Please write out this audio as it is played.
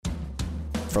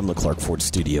From the Clark Ford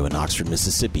Studio in Oxford,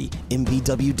 Mississippi,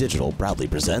 MVW Digital proudly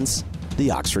presents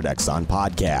the Oxford Exxon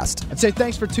Podcast. I'd say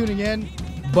thanks for tuning in,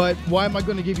 but why am I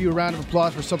going to give you a round of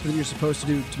applause for something that you're supposed to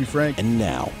do, to be frank? And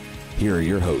now, here are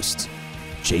your hosts,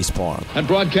 Chase Parham. And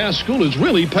broadcast school has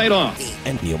really paid off.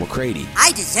 And Neal McCready.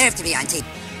 I deserve to be on TV.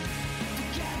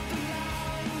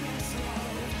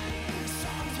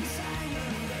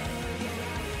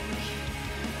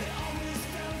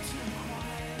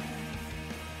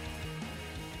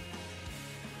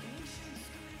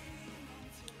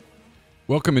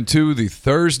 Welcome into the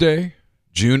Thursday,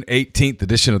 June 18th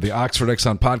edition of the Oxford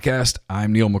Exxon Podcast.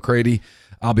 I'm Neal McCready.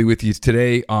 I'll be with you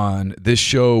today on this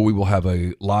show. We will have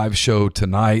a live show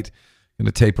tonight. Going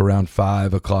to tape around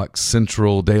 5 o'clock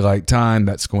Central Daylight Time.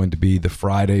 That's going to be the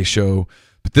Friday show.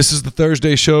 But this is the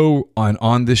Thursday show.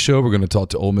 On this show, we're going to talk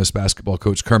to Ole Miss basketball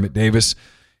coach Kermit Davis.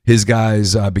 His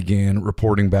guys began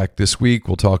reporting back this week.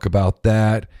 We'll talk about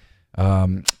that.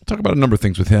 Talk about a number of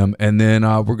things with him, and then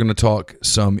we're going to talk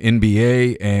some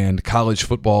NBA and college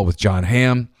football with Jon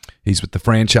Hamm. He's with the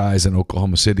franchise in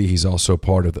Oklahoma City. He's also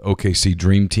part of the OKC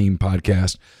Dream Team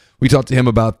podcast. We talked to him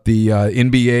about the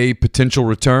NBA potential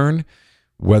return,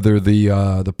 whether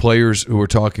the players who are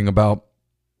talking about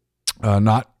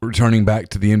not returning back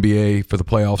to the NBA for the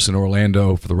playoffs in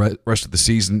Orlando for the rest of the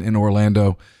season in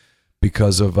Orlando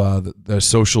because of the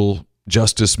social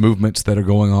justice movements that are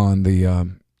going on,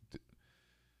 the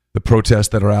protests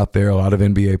that are out there. A lot of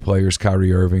NBA players,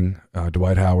 Kyrie Irving,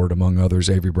 Dwight Howard, among others,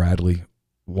 Avery Bradley,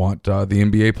 want the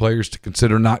NBA players to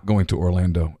consider not going to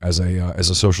Orlando as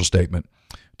a social statement.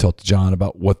 Talked to John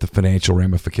about what the financial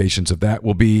ramifications of that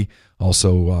will be.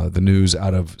 Also, the news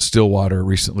out of Stillwater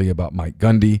recently about Mike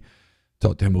Gundy.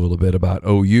 Talked to him a little bit about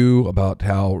OU, about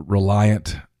how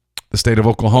reliant the state of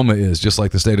Oklahoma is, just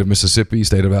like the state of Mississippi,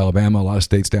 state of Alabama, a lot of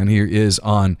states down here, is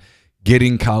on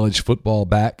getting college football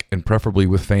back, and preferably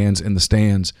with fans in the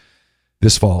stands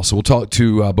this fall. So we'll talk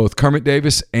to both Kermit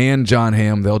Davis and Jon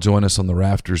Hamm. They'll join us on the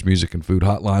Rafters Music and Food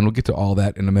Hotline. We'll get to all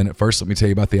that in a minute. First, let me tell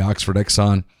you about the Oxford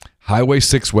Exxon Highway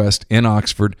 6 West in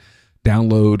Oxford.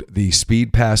 Download the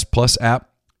Speed Pass Plus app.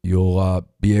 You'll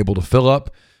be able to fill up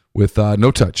with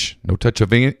no touch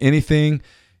of anything.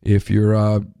 If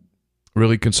you're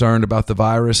really concerned about the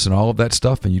virus and all of that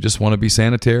stuff and you just want to be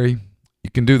sanitary,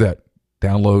 you can do that.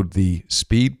 Download the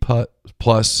Speed Pass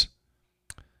Plus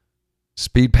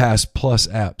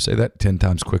app. Say that 10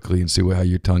 times quickly and see how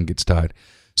your tongue gets tied.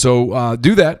 So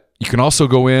do that. You can also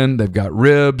go in. They've got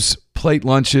ribs, plate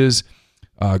lunches,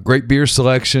 great beer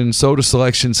selection, soda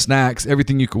selection, snacks,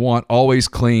 everything you can want. Always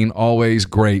clean, always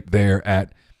great there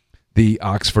at the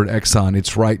Oxford Exxon.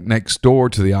 It's right next door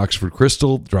to the Oxford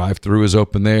Crystal. Drive-thru is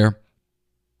open there.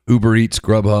 Uber Eats,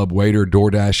 Grubhub, Waiter,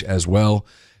 DoorDash as well.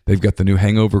 They've got the new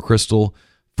Hangover Crystal,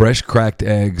 fresh cracked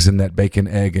eggs, and that bacon,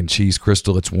 egg, and cheese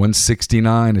crystal. It's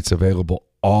 $169. It's available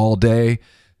all day.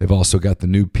 They've also got the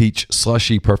new peach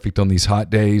slushy, perfect on these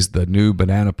hot days, the new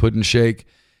banana pudding shake,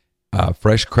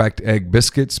 fresh cracked egg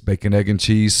biscuits, bacon, egg, and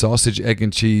cheese, sausage, egg,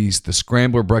 and cheese, the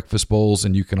scrambler breakfast bowls,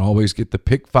 and you can always get the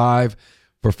Pick 5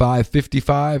 for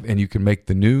 $5.55, and you can make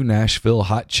the new Nashville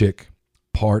Hot Chick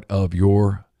part of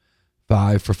your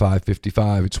 5 for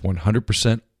 $5.55. It's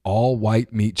 100% all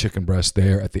white meat chicken breast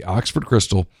there at the Oxford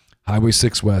Crystal, Highway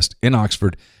 6 West in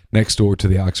Oxford, next door to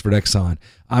the Oxford Exxon.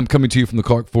 I'm coming to you from the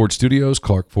Clark Ford Studios.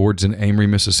 Clark Ford's in Amory,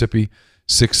 Mississippi.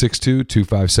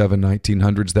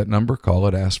 662-257-1900 is that number. Call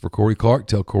it, ask for Corey Clark.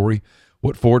 Tell Corey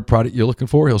what Ford product you're looking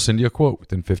for. He'll send you a quote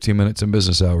within 15 minutes in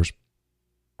business hours.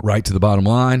 Right to the bottom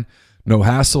line. No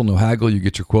hassle, no haggle. You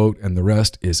get your quote, and the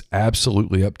rest is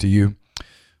absolutely up to you.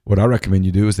 What I recommend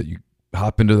you do is that you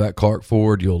hop into that Clark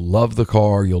Ford. You'll love the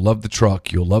car. You'll love the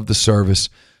truck. You'll love the service.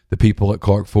 The people at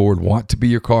Clark Ford want to be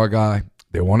your car guy.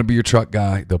 They want to be your truck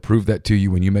guy. They'll prove that to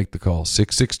you when you make the call.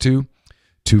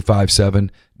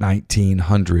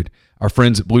 662-257-1900. Our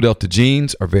friends at Blue Delta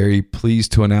Jeans are very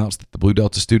pleased to announce that the Blue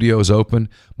Delta studio is open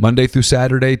Monday through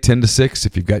Saturday, 10 to 6.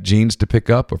 If you've got jeans to pick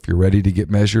up, or if you're ready to get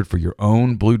measured for your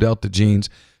own Blue Delta jeans,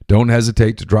 don't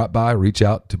hesitate to drop by. Reach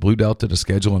out to Blue Delta to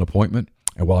schedule an appointment.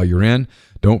 And while you're in,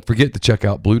 don't forget to check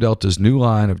out Blue Delta's new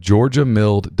line of Georgia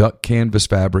milled duck canvas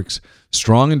fabrics.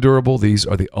 Strong and durable, these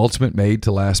are the ultimate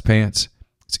made-to-last pants.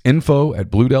 It's info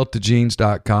at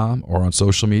BlueDeltaJeans.com or on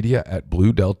social media at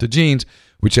Blue Delta Jeans,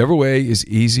 whichever way is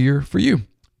easier for you.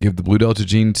 Give the Blue Delta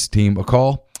Jeans team a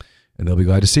call, and they'll be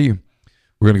glad to see you.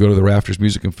 We're going to go to the Rafters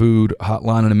Music and Food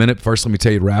Hotline in a minute. First, let me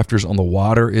tell you, Rafters on the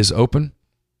Water is open.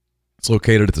 It's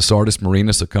located at the Sardis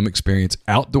Marina, so come experience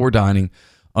outdoor dining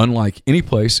unlike any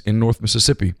place in North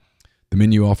Mississippi. The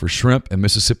menu offers shrimp and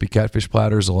Mississippi catfish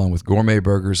platters along with gourmet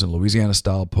burgers and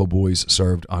Louisiana-style po' boys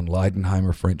served on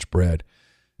Leidenheimer French bread.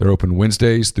 They're open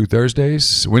Wednesdays and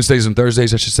Thursdays,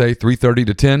 I should say, 3:30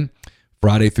 to 10.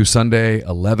 Friday through Sunday,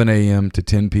 11 a.m. to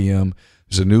 10 p.m.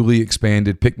 There's a newly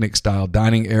expanded picnic-style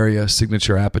dining area,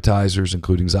 signature appetizers,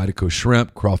 including Zydeco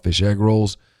shrimp, crawfish egg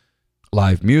rolls,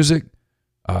 live music,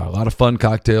 a lot of fun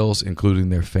cocktails, including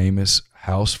their famous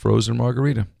house frozen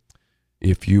margarita.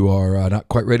 If you are not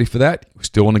quite ready for that, you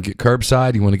still want to get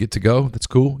curbside, you want to get to go, that's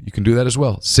cool. You can do that as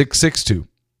well.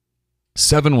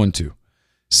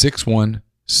 662-712-6162.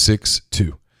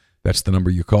 That's the number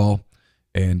you call,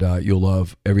 and you'll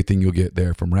love everything you'll get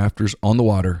there from Rafters on the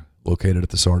Water, located at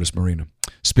the Sardis Marina.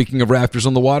 Speaking of Rafters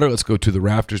on the Water, let's go to the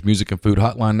Rafters Music and Food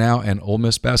Hotline now, and Ole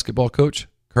Miss basketball coach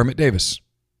Kermit Davis.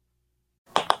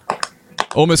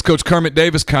 Ole Miss coach Kermit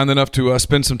Davis, kind enough to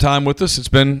spend some time with us. It's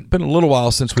been a little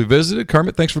while since we visited.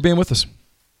 Kermit, thanks for being with us.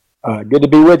 Good to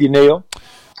be with you, Neal.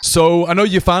 So I know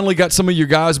you finally got some of your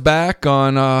guys back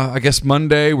on, I guess,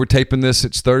 Monday. We're taping this.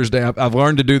 It's Thursday. I've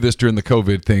learned to do this during the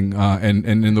COVID thing, and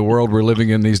in the world we're living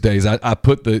in these days. I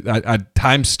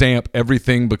timestamp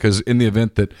everything, because in the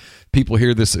event that people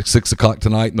hear this at 6 o'clock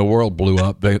tonight and the world blew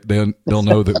up, they'll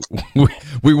know that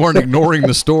we weren't ignoring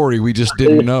the story. We just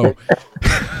didn't know.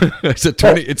 It's a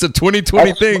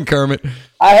 2020 thing, Kermit.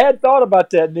 I had thought about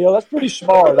that, Neal. That's pretty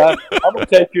smart. I'm going to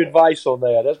take your advice on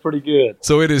that. That's pretty good.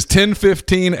 So it is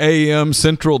 10:15 a.m.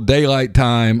 Central Daylight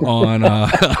Time on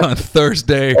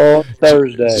Thursday,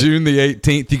 June the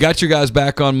 18th. You got your guys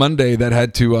back on Monday. That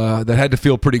had to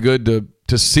feel pretty good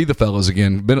to see the fellas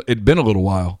again. It'd been a little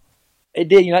while. It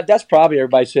did. That's probably,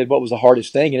 everybody said, what was the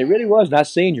hardest thing, and it really was not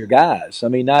seeing your guys. I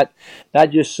mean, not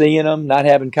just seeing them, not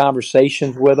having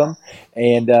conversations with them,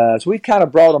 and so we've kind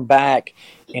of brought them back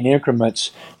in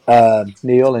increments,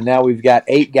 Neal, and now we've got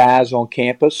 8 guys on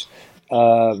campus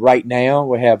right now.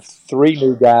 We have 3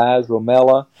 new guys,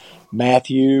 Romella,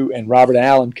 Matthew, and Robert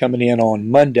Allen, coming in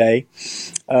on Monday.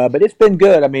 But it's been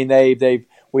good. I mean,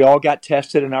 we all got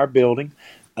tested in our building.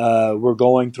 We're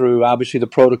going through, obviously, the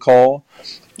protocol.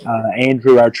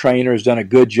 Andrew, our trainer, has done a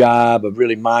good job of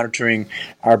really monitoring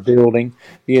our building,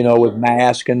 with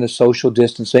masks and the social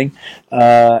distancing.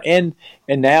 And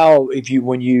now,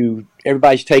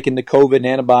 everybody's taking the COVID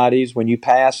antibodies, when you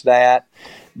pass that,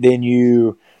 then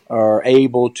you are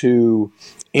able to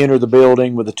enter the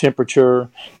building with a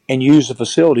temperature and use the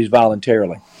facilities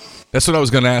voluntarily. That's what I was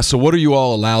going to ask. So what are you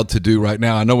all allowed to do right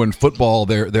now? I know in football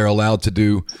they're allowed to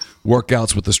do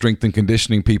workouts with the strength and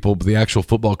conditioning people, but the actual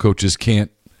football coaches can't,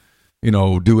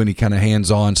 do any kind of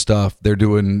hands-on stuff. They're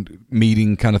doing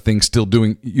meeting kind of things, still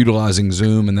utilizing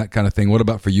Zoom and that kind of thing. What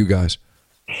about for you guys?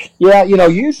 Yeah,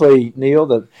 usually,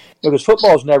 Neal, because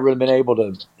football's never really been able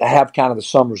to have kind of the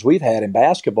summers we've had in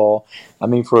basketball. I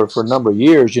mean, for a number of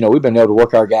years, we've been able to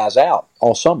work our guys out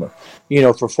all summer,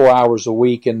 for 4 hours a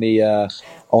week on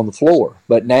the floor.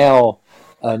 But now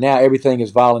everything is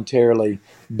voluntarily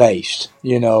based,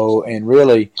 and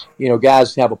really,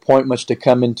 guys have appointments to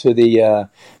come into the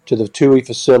TUI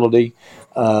facility.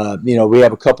 We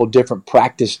have a couple of different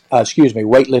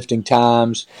weightlifting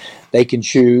times they can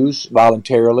choose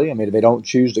voluntarily. I mean, if they don't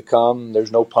choose to come, there's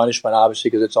no punishment, obviously,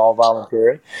 because it's all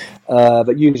voluntary.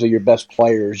 But usually your best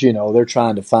players, they're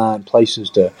trying to find places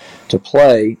to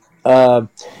play. And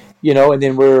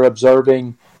then we're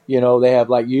observing, they have,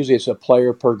 usually it's a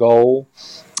player per goal.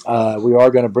 We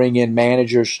are going to bring in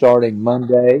managers starting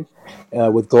Monday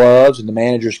with gloves, and the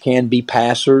managers can be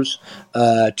passers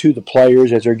to the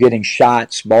players as they're getting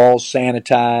shots, balls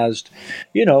sanitized.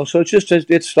 So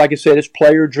it's like I said, it's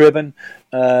player driven.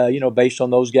 Based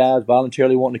on those guys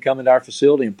voluntarily wanting to come into our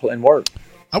facility and work.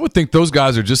 I would think those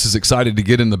guys are just as excited to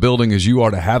get in the building as you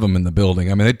are to have them in the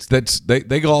building. I mean,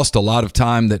 they lost a lot of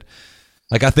time that.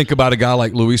 Like, I think about a guy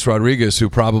like Luis Rodriguez, who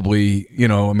probably,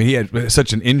 he had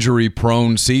such an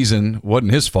injury-prone season.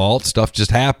 Wasn't his fault. Stuff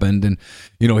just happened. And,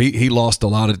 he lost a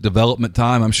lot of development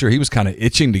time. I'm sure he was kind of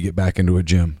itching to get back into a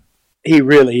gym. He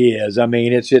really is. I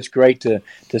mean, it's great to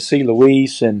see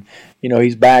Luis, and,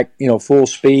 he's back, full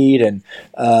speed. And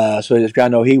so I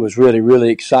know he was really, really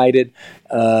excited.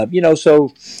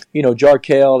 Jarkel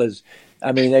is,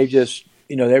 they just –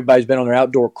 everybody's been on their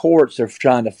outdoor courts. They're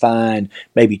trying to find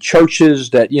maybe churches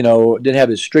that, didn't have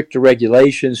as strict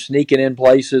regulations, sneaking in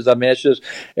places. I mean, it's just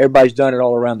everybody's done it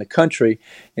all around the country.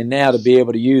 And now to be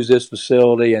able to use this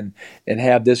facility and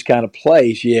have this kind of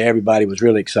place, everybody was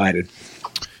really excited.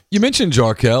 You mentioned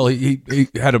Jarkel. He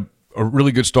had a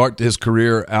really good start to his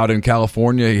career out in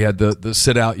California. He had the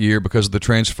sit-out year because of the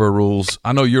transfer rules.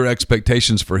 I know your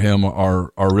expectations for him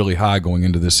are really high going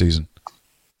into this season.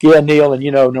 Yeah, Neal, and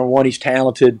number one, he's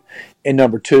talented, and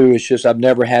number two, it's just I've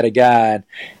never had a guy,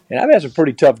 and I've had some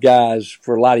pretty tough guys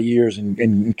for a lot of years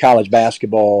in college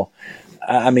basketball.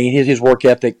 I mean, his work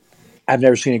ethic I've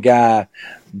never seen a guy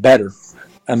better.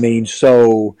 I mean,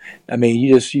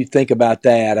 you think about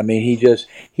that. I mean,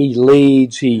 he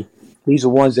leads. He's the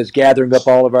ones that's gathering up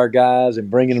all of our guys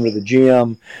and bringing them to the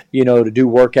gym, to do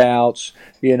workouts.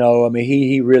 I mean,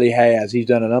 he really has. He's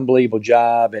done an unbelievable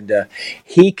job, and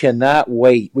he cannot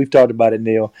wait. We've talked about it,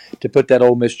 Neal, to put that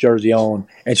Ole Miss jersey on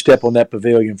and step on that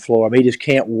pavilion floor. I mean, he just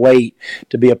can't wait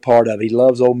to be a part of it. He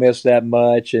loves Ole Miss that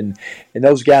much, and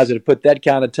those guys that have put that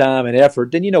kind of time and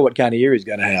effort, then you know what kind of year he's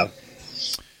going to have.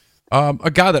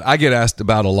 A guy that I get asked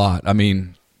about a lot. I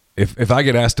mean, if I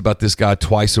get asked about this guy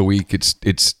twice a week, it's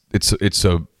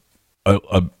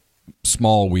a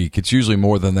small week. It's usually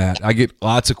more than that. I get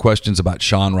lots of questions about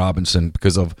Sean Robinson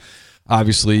because of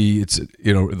obviously it's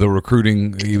the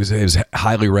recruiting. He was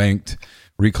highly ranked,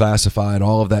 reclassified,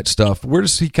 all of that stuff. Where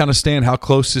does he kind of stand? How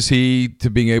close is he to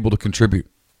being able to contribute?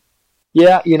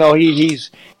 Yeah,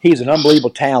 he's an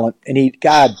unbelievable talent, and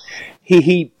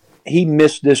he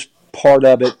missed this part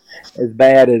of it as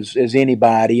bad as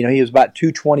anybody. He was about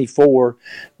 224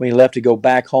 when he left to go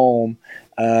back home.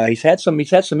 He's had some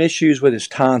issues with his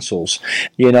tonsils,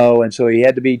 and so he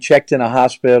had to be checked in a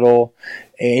hospital,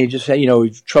 and he just had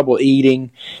trouble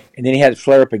eating, and then he had to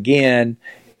flare up again.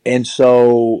 And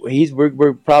so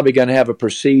we're probably going to have a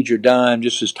procedure done,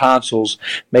 just his tonsils,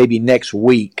 maybe next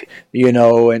week,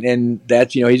 and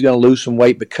that's, he's going to lose some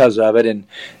weight because of it. And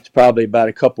probably about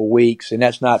a couple weeks, and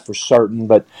that's not for certain,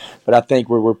 but I think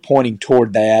we're pointing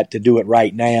toward that to do it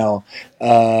right now.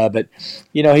 But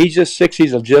he's just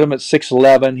he's a legitimate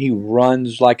 6'11". He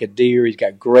runs like a deer. He's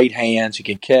got great hands. He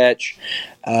can catch.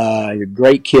 He's a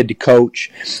great kid to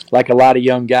coach. Like a lot of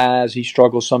young guys, he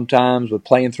struggles sometimes with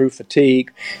playing through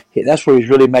fatigue. That's where he's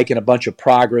really making a bunch of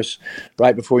progress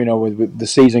right before the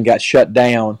season got shut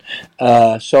down.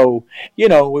 So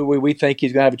we think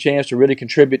he's going to have a chance to really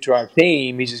contribute to our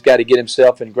team. He's just got to get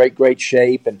himself in great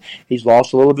shape, and he's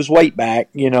lost a little of his weight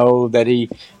back. That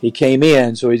he came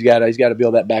in, so he's got to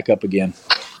build that back up again.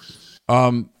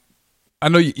 I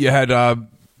know you had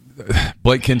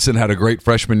Blake Kinson had a great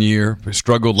freshman year. He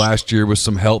struggled last year with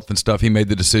some health and stuff. He made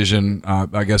the decision.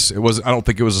 I guess I don't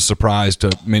think it was a surprise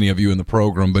to many of you in the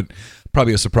program, but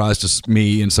probably a surprise to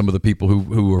me and some of the people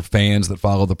who are fans that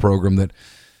follow the program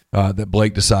that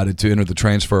Blake decided to enter the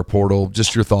transfer portal.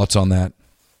 Just your thoughts on that?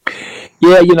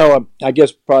 Yeah, I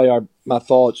guess probably my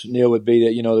thoughts, Neal, would be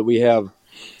that that we have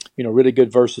really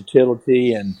good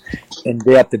versatility and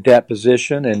depth at that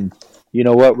position, and you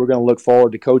know what? We're going to look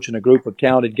forward to coaching a group of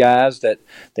talented guys that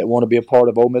want to be a part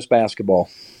of Ole Miss basketball.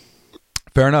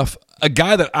 Fair enough. A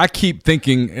guy that I keep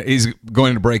thinking is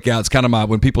going to break out. It's kind of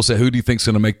when people say, who do you think is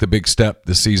going to make the big step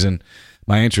this season?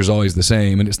 My answer is always the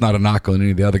same, and it's not a knock on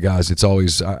any of the other guys. It's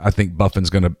always, I think Buffin's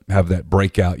going to have that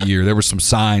breakout year. There were some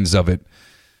signs of it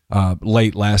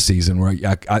late last season where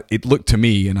it looked to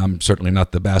me, and I'm certainly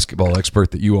not the basketball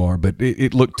expert that you are, but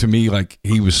it looked to me like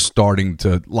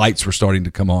lights were starting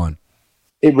to come on.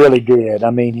 It really did. I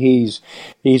mean, he's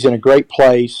in a great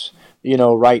place,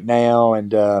 right now,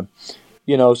 and so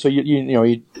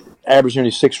he averaged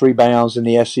nearly 6 rebounds in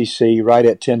the SEC, right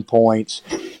at 10 points.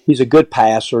 He's a good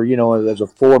passer, as a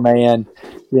 4-man.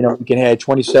 He can have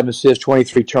 27 assists,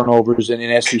 23 turnovers in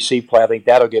an SEC play. I think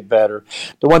that'll get better.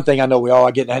 The one thing I know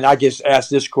I get asked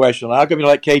this question: how come you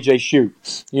let KJ shoot?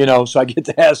 So I get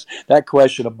to ask that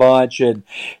question a bunch. And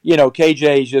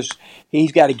KJ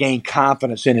he's got to gain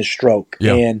confidence in his stroke,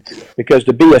 and because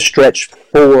to be a stretch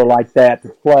 4 like that to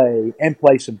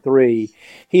play some 3,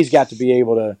 he's got to be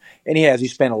able to. And he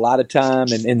spent a lot of time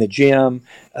in the gym.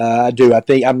 I do. I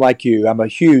think I'm like you. I'm a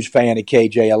huge fan of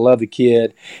KJ. I love the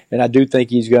kid, and I do think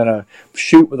he's going to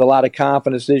shoot with a lot of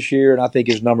confidence this year, and I think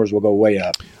his numbers will go way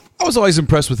up. I was always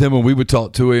impressed with him when we would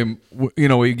talk to him.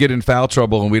 We'd get in foul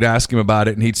trouble, and we'd ask him about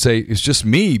it, and he'd say, it's just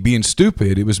me being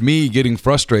stupid. It was me getting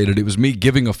frustrated. It was me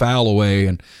giving a foul away.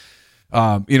 And,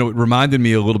 it reminded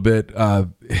me a little bit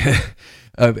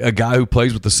a guy who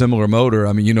plays with a similar motor.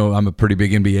 I mean, I'm a pretty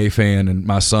big NBA fan, and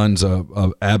my son's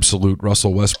a absolute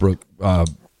Russell Westbrook.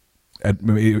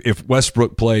 If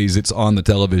Westbrook plays, it's on the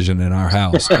television in our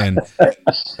house,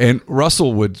 and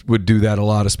Russell would do that a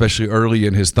lot, especially early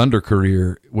in his Thunder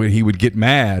career, when he would get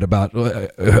mad about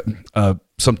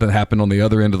something that happened on the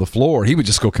other end of the floor. He would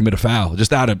just go commit a foul,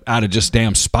 just out of just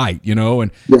damn spite,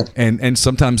 and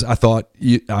sometimes I thought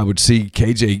I would see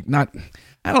KJ not.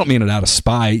 I don't mean it out of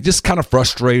spite, just kind of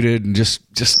frustrated and just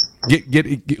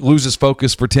lose his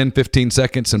focus for 10, 15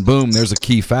 seconds, and boom, there's a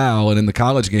key foul. And in the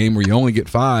college game where you only get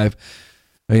 5,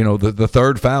 the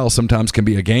third foul sometimes can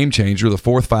be a game changer. The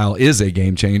fourth foul is a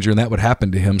game changer, and that would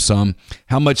happen to him some.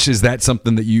 How much is that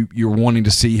something that you're wanting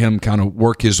to see him kind of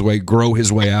work his way, grow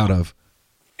his way out of?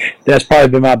 That's probably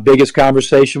been my biggest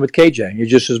conversation with KJ. He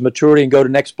just says maturity and go to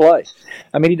next play.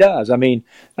 I mean, he does. I mean,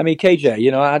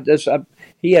 KJ,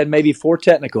 he had maybe 4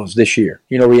 technicals this year,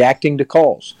 reacting to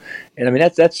calls. And I mean,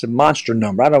 that's a monster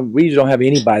number. We usually don't have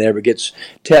anybody that ever gets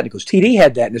technicals. TD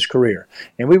had that in his career.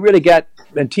 And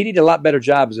TD did a lot better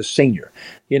job as a senior,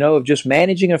 of just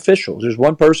managing officials. There's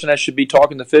one person that should be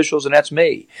talking to officials, and that's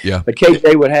me. Yeah. But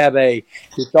KJ would have he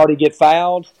thought he'd get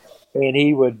fouled, and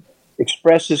he would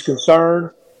express his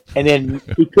concern, and then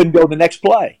he couldn't go to the next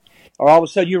play. Or all of a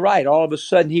sudden, you're right, all of a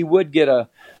sudden he would get a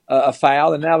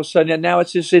foul, and now all of a sudden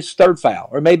it's his 3rd foul,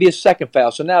 or maybe his 2nd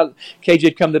foul. So now KJ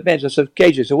would come to the bench. I said,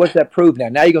 KJ, so what's that prove now?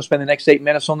 Now you're going to spend the next 8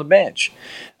 minutes on the bench.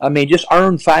 I mean, just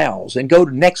earn fouls and go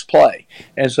to next play.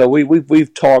 And so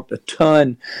we've talked a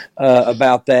ton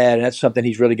about that, and that's something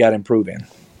he's really got to improve in.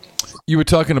 You were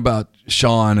talking about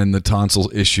Sean and the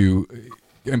tonsil issue,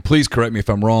 and please correct me if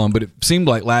I'm wrong, but it seemed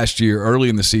like last year, early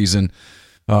in the season,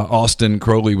 Austin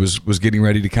Crowley was getting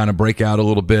ready to kind of break out a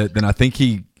little bit. Then I think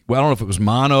I don't know if it was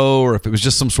mono or if it was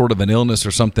just some sort of an illness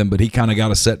or something, but he kind of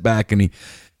got a setback and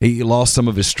he lost some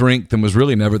of his strength and was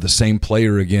really never the same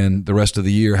player again the rest of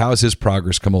the year. How has his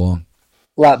progress come along?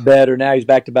 A lot better. Now he's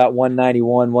back to about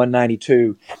 191,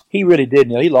 192. He really did.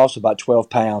 He lost about 12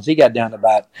 pounds. He got down to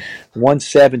about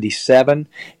 177,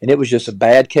 and it was just a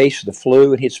bad case of the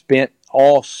flu, and he'd spent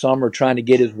all summer trying to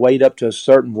get his weight up to a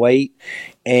certain weight,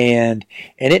 and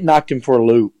it knocked him for a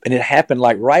loop. And it happened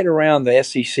like right around the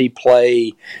SEC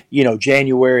play,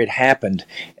 January it happened.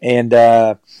 And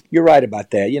you're right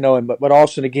about that, but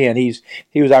Austin, again,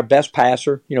 he was our best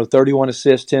passer, 31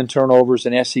 assists, 10 turnovers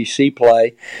in SEC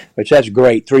play, which that's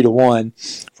great,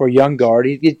 3-1 for a young guard.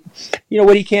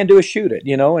 What he can do is shoot it,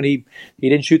 and he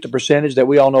didn't shoot the percentage that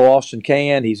we all know Austin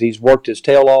can. He's worked his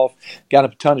tail off, got a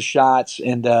ton of shots,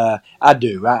 and I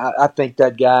do. I think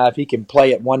that guy, if he can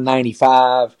play at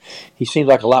 195, he seems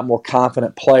like a lot more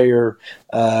confident player.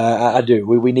 I do.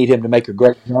 We need him to make a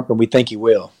great jump, and we think he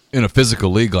will. In a physical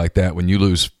league like that, when you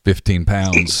lose 15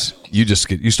 pounds, you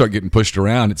start getting pushed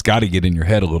around. It's got to get in your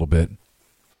head a little bit.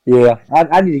 Yeah,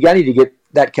 I need to get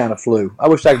that kind of flu. I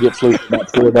wish I could get flu for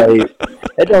about 4 days.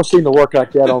 It don't seem to work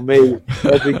like that on me.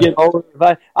 As we get older,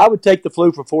 I would take the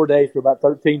flu for 4 days for about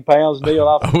 13 pounds,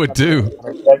 Neal. I would too.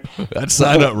 I'd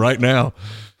sign up right now.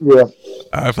 Yeah.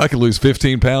 If I could lose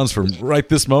 15 pounds from right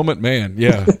this moment, man,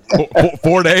 yeah.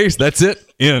 4 days, that's it,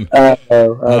 in. I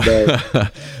know.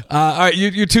 All right,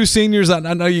 you 2 seniors. I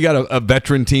know you got a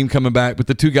veteran team coming back, but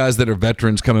the 2 guys that are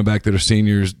veterans coming back that are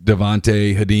seniors,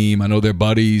 Devontae, Hadim, I know they're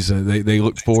buddies. They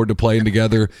look forward to playing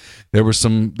together. There were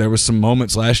some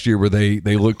moments last year where they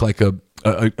looked like a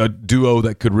duo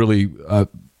that could really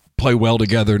play well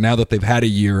together. Now that they've had a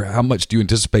year, how much do you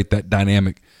anticipate that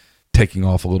dynamic taking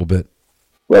off a little bit?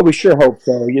 Well, we sure hope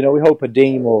so. We hope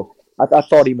Hadim will. I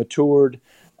thought he matured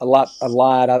a lot.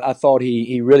 I thought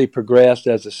he really progressed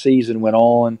as the season went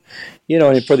on.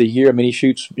 And for the year, he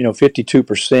shoots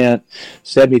 52%,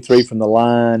 73 from the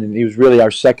line, and he was really our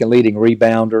second leading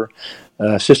rebounder.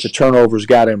 Assisted turnovers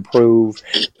got to improve,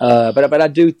 but I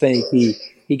do think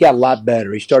he got a lot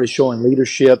better. He started showing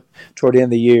leadership toward the end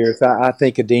of the year. So I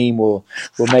think Hadim will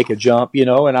make a jump.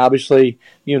 And obviously,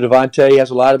 Devontae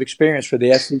has a lot of experience for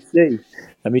the SEC.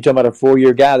 You're talking about a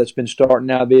 4-year guy that's been starting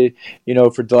now,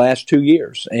 for the last 2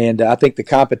 years. And I think the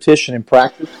competition in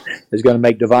practice is going to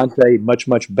make Devontae much,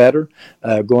 much better,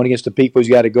 going against the people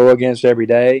he's got to go against every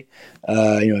day.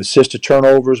 Assisted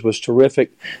turnovers was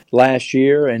terrific last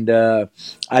year. And I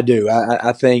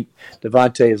think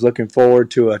Devontae is looking forward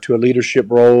to a leadership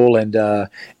role and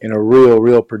in a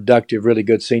real productive, really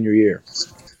good senior year.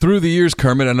 Through the years,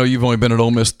 Kermit, I know you've only been at Ole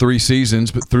Miss 3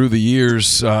 seasons, but through the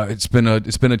years, it's been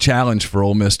a challenge for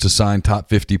Ole Miss to sign top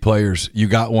 50 players. You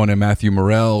got one in Matthew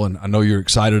Morrell, and I know you're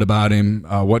excited about him.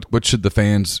 What should the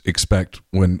fans expect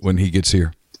when he gets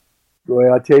here?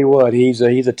 Well, I tell you what, he's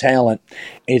a talent.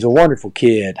 He's a wonderful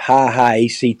kid. High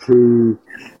ACT,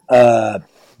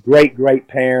 great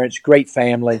parents, great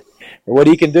family. What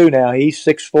he can do now, he's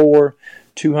 6'4",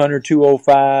 200,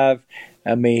 205.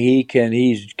 He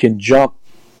can jump.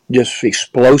 Just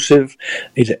explosive.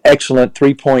 He's an excellent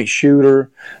three-point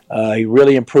shooter. He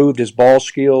really improved his ball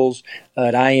skills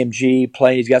at IMG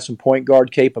play. He's got some point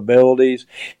guard capabilities.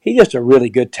 He's just a really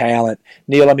good talent.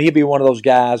 Neal, he'd be one of those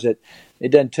guys that it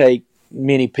doesn't take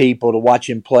many people to watch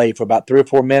him play for about 3 or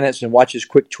 4 minutes and watch his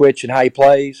quick twitch and how he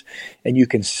plays, and you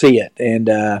can see it.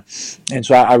 And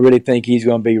so I really think he's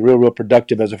going to be real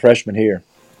productive as a freshman here.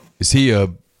 Is he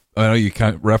I know you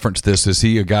kind of referenced this. Is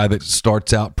he a guy that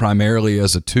starts out primarily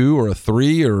as a 2 or a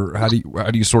 3, or how do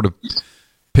you sort of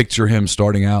picture him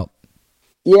starting out?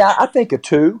 Yeah, I think a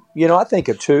 2. I think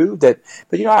a 2. But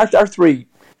our 3.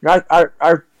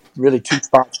 Our really two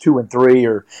spots, 2 and 3,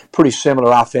 are pretty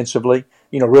similar offensively.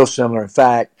 Real similar. In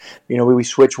fact, we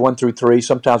switch 1 through 3,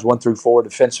 sometimes 1 through 4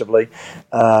 defensively.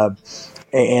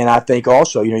 And I think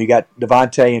also, you got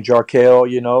Devontae and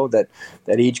Jarkel,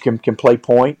 that each can play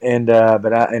point. And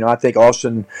but I think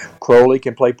Austin Crowley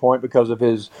can play point because of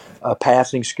his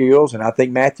passing skills, and I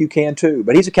think Matthew can too.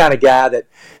 But he's the kind of guy that,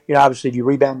 obviously, if you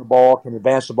rebound the ball, can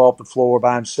advance the ball up the floor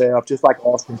by himself, just like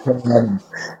Austin can.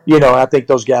 And, I think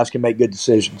those guys can make good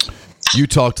decisions. You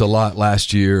talked a lot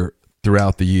last year,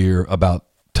 throughout the year, about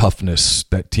toughness.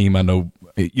 That team, I know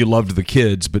you loved the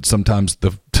kids, but sometimes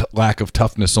the lack of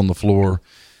toughness on the floor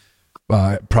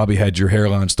probably had your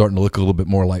hairline starting to look a little bit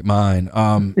more like mine.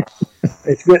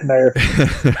 It's getting there.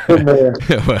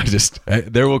 Well,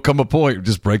 there will come a point.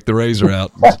 Just break the razor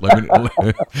out.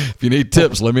 If you need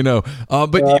tips, let me know.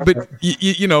 But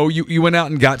you went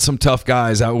out and got some tough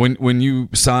guys. When you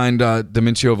signed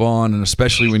Demencio Vaughn, and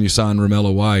especially when you signed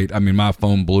Romello White, I mean, my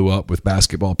phone blew up with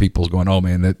basketball people going, "Oh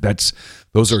man,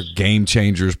 those are game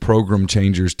changers, program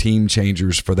changers, team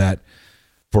changers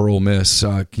for Ole Miss."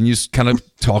 Can you kind of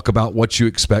talk about what you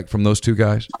expect from those two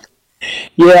guys?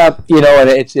 Yeah, and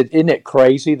isn't it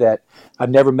crazy that I've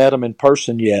never met them in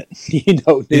person yet?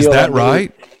 Neal, is that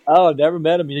right? Oh, I've never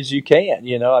met them as you can.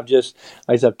 I've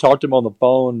talked to them on the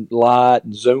phone a lot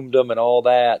and Zoomed them and all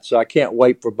that. So I can't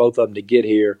wait for both of them to get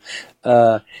here.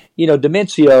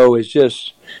 Demencio is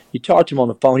just, you talk to him on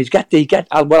the phone. He's got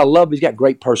what I love. He's got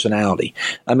great personality.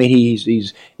 I mean,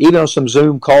 he's even on some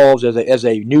Zoom calls as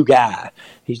a new guy,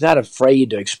 he's not afraid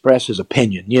to express his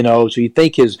opinion. So you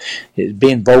think his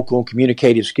being vocal and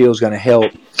communicative skills going to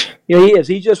help. He is.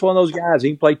 He's just one of those guys.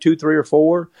 He can play 2, 3, or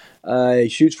 4. He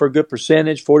shoots for a good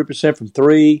percentage, 40% from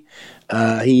 3.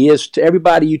 He is to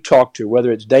everybody you talk to,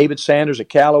 whether it's David Sanders at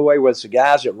Callaway, whether it's the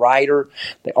guys at Ryder,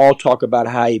 they all talk about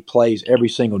how he plays every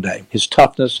single day, his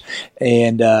toughness.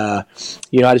 And, I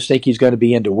just think he's going to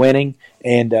be into winning.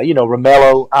 And,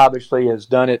 Romello obviously has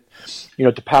done it,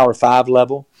 at the Power 5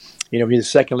 level. He's the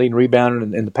second leading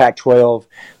rebounder in the Pac-12.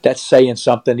 That's saying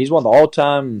something. He's one of the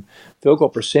all-time field goal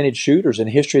percentage shooters in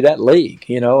the history of that league,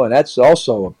 and that's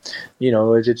also,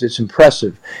 it's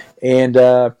impressive. And,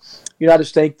 I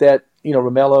just think that,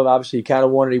 Romello obviously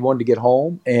he wanted to get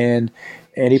home, and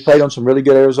he played on some really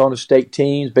good Arizona State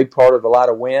teams, big part of a lot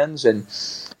of wins. And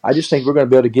I just think we're going to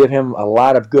be able to give him a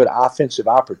lot of good offensive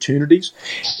opportunities.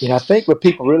 And I think what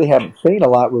people really haven't seen a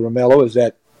lot with Romello is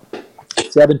that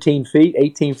 17 feet,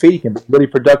 18 feet, he can be a really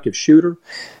productive shooter.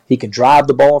 He can drive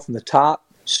the ball from the top,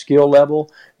 skill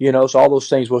level, so all those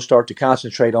things we'll start to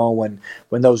concentrate on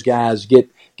when those guys get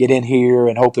in here,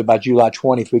 and hopefully by July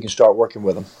 20th we can start working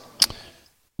with them.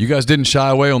 You guys didn't shy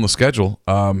away on the schedule,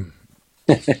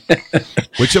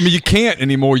 which, I mean, you can't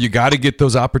anymore. You got to get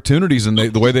those opportunities, and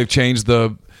the way they've changed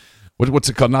what's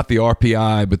it called? Not the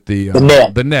RPI, but the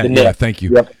net. The net. Yeah, thank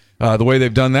you. Yep. The way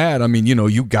they've done that, I mean,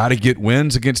 you got to get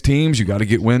wins against teams. You got to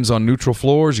get wins on neutral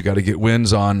floors. You got to get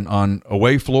wins on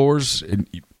away floors. And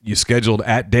you scheduled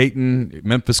at Dayton.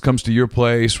 Memphis comes to your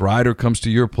place. Ryder comes to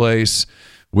your place.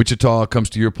 Wichita comes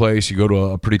to your place. You go to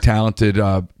a pretty talented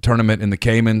tournament in the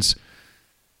Caymans.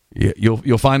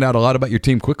 You'll find out a lot about your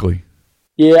team quickly.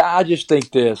 Yeah, I just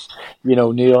think this,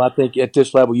 Neal, I think at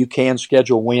this level you can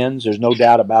schedule wins. There's no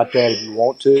doubt about that if you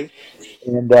want to.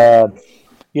 And,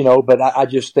 but I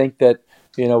just think that,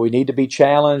 we need to be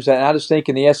challenged. And I just think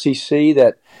in the SEC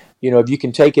that, if you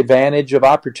can take advantage of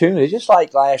opportunities, just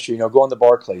like last year, going to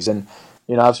Barclays and,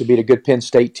 obviously beat a good Penn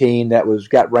State team that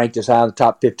got ranked as high in the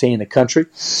top 15 in the country.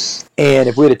 And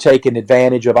if we'd have taken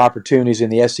advantage of opportunities in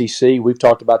the SEC, we've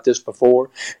talked about this before,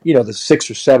 the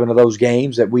 6 or 7 of those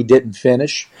games that we didn't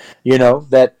finish,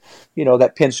 that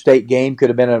Penn State game could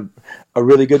have been a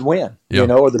really good win, yep.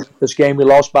 Or this game we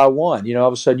lost by 1. All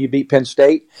of a sudden you beat Penn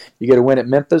State, you get a win at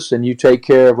Memphis, and you take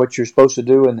care of what you're supposed to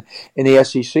do in the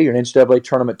SEC or an NCAA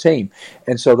tournament team.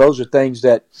 And so those are things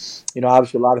that,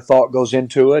 obviously a lot of thought goes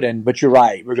into it. But you're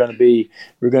right, we're going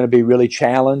to be really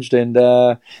challenged, and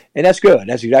that's good.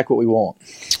 That's exactly what we want.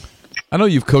 I know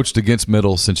you've coached against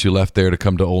Middle since you left there to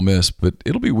come to Ole Miss, but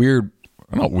it'll be weird.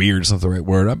 Not weird, it's not the right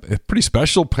word. It's pretty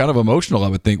special, kind of emotional, I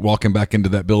would think, walking back into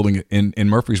that building in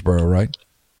Murfreesboro, right?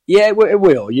 Yeah, it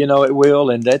will. It will,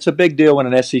 and that's a big deal when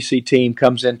an SEC team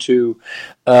comes into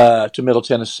to Middle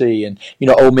Tennessee. And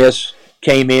Ole Miss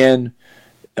came in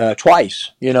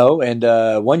twice, and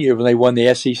one year when they won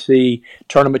the SEC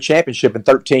tournament championship in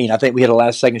 2013, I think we had a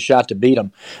last-second shot to beat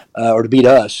them or to beat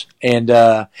us, and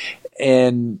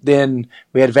and then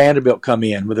we had Vanderbilt come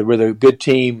in with a good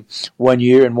team one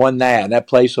year and won that. And that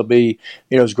place will be,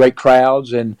 it's great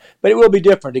crowds, but it will be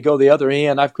different to go the other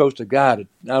end. I've coached I don't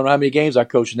know how many games I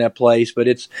coached in that place, but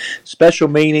it's special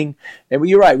meaning. And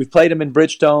you're right, we've played them in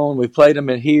Bridgestone, we've played them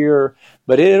in here,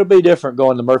 but it'll be different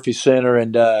going to Murphy Center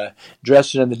and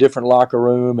dressing in the different locker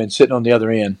room and sitting on the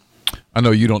other end. I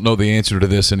know you don't know the answer to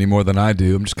this any more than I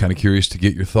do. I'm just kind of curious to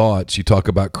get your thoughts. You talk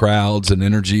about crowds and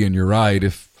energy, and you're right.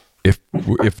 If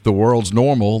the world's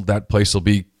normal, that place will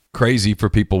be crazy for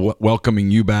people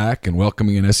welcoming you back and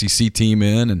welcoming an SEC team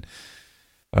in, and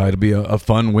it'll be a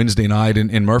fun Wednesday night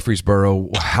in Murfreesboro.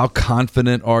 How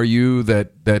confident are you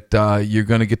that you're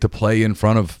going to get to play in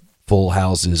front of full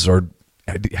houses, or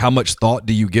how much thought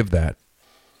do you give that?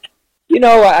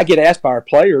 I get asked by our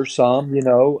players some,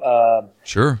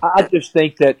 Sure. I just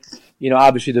think that,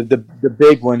 obviously the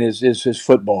big one is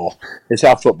football. It's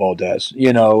how football does,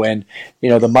 and,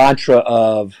 the mantra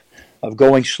of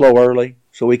going slow early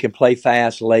so we can play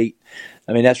fast late.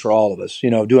 I mean, that's for all of us,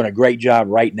 doing a great job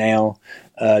right now,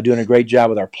 doing a great job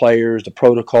with our players, the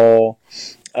protocol.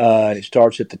 And it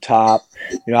starts at the top.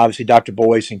 Obviously Dr.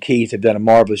 Boyce and Keith have done a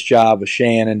marvelous job with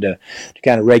Shannon to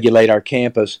kind of regulate our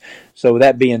campus. So with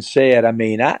that being said, I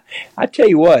mean, I tell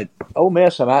you what, Ole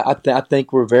Miss, I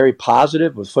think we're very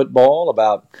positive with football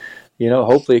about,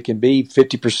 hopefully it can be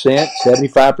 50%,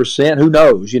 75%, who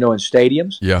knows, in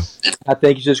stadiums. Yeah. I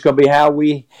think it's just going to be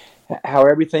how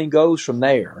everything goes from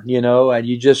there, and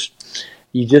you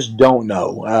just don't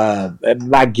know.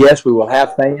 I guess we will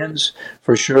have fans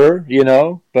for sure,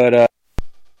 but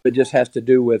it just has to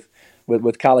do with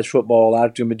college football. A lot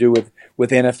of to do with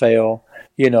NFL,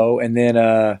 and then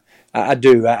I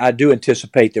do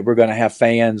anticipate that we're going to have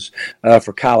fans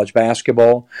for college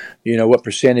basketball. What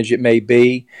percentage it may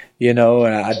be, and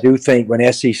I do think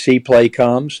when SEC play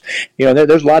comes,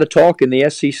 there's a lot of talk in the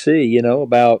SEC,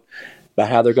 about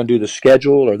how they're going to do the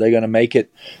schedule. Or they're going to make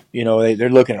it, they're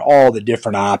looking at all the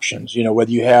different options,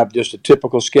 whether you have just a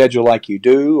typical schedule like you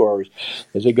do, or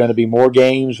is it going to be more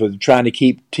games with trying to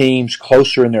keep teams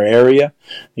closer in their area,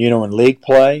 in league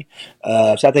play.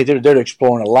 So I think they're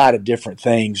exploring a lot of different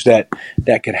things that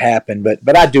could happen.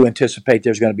 But I do anticipate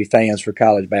there's going to be fans for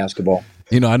college basketball.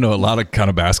 I know a lot of kind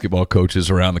of basketball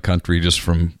coaches around the country just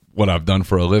from what I've done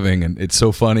for a living. And it's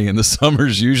so funny in the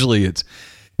summers, usually it's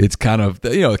kind of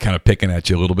kind of picking at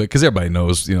you a little bit because everybody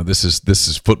knows this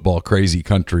is football crazy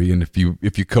country, and if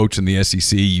you coach in the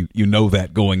SEC, you know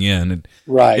that going in, and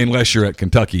right. Unless you're at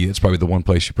Kentucky, it's probably the one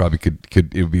place you probably could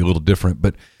it would be a little different.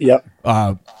 But yep.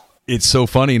 It's so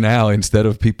funny now. Instead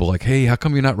of people like, hey, how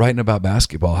come you're not writing about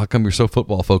basketball? How come you're so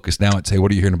football focused? Now it's, hey,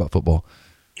 what are you hearing about football?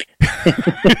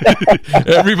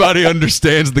 Everybody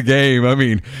understands the game. I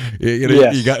mean,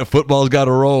 yes. You got football's got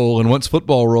to roll, and once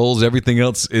football rolls, everything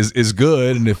else is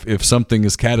good. And if something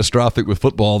is catastrophic with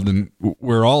football, then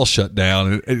we're all shut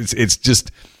down. It's just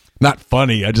not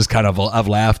funny. I just kind of I've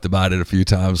laughed about it a few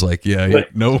times. Like,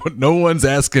 no one's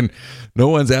asking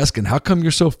how come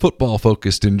you're so football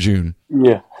focused in June.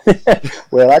 Yeah.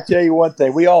 Well, I tell you one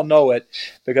thing, we all know it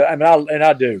because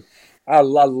I do. I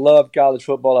love college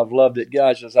football. I've loved it,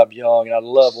 gosh, since I'm young, and I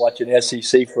love watching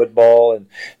SEC football and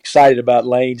excited about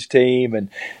Lane's team. And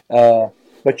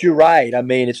but you're right. I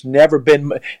mean, it's never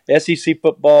been SEC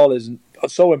football is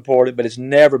so important, but it's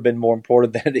never been more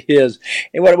important than it is.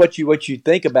 And what you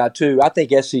think about too, I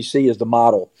think SEC is the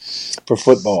model for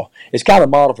football. It's kind of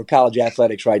a model for college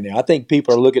athletics right now. I think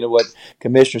people are looking at what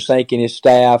Commissioner Sankey and his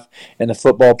staff and the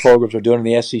football programs are doing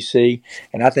in the SEC,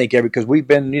 and I think because we've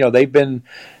been, they've been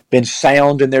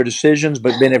sound in their decisions,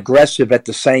 but been aggressive at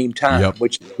the same time, yep.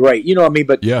 Which is great. You know what I mean?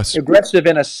 But yes. Aggressive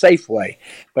in a safe way.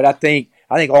 But I think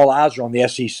all eyes are on the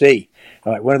SEC.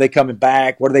 When are they coming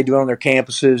back? What are they doing on their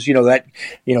campuses?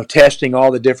 Testing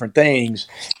all the different things.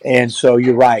 And so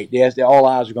you're right. All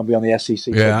eyes are going to be on the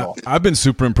SEC football. I've been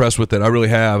super impressed with it. I really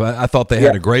have. I thought they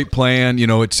had a great plan.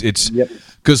 It's yep.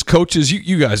 Because coaches,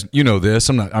 you guys, this.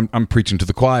 I'm preaching to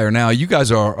the choir now. You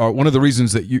guys are one of the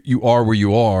reasons that you are where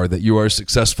you are, that you are as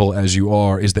successful as you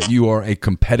are, is that you are a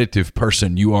competitive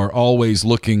person. You are always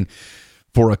looking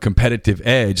for a competitive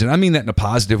edge, and I mean that in a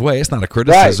positive way. It's not a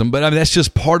criticism, right. But I mean that's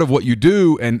just part of what you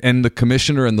do. And the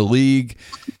commissioner and the league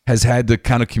has had to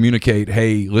kind of communicate,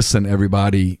 hey, listen,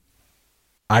 everybody,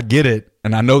 I get it,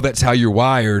 and I know that's how you're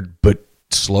wired, but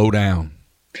slow down.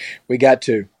 We got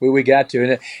to. We got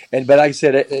to. And but like I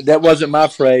said, that wasn't my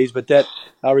phrase, but that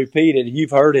I'll repeat it.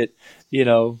 You've heard it.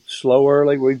 Slow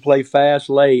early, we play fast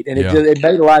late, and it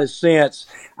made a lot of sense.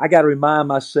 I got to remind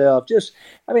myself.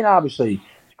 Obviously,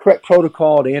 correct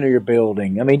protocol to enter your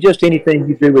building. I mean, just anything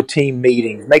you do with team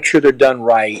meetings, make sure they're done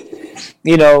right,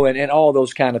 and all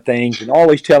those kind of things. And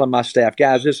always telling my staff,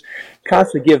 guys, just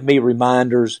constantly give me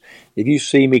reminders. If you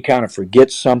see me kind of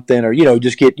forget something or,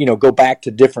 just go back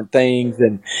to different things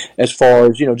and as far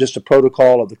as, just the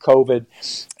protocol of the COVID.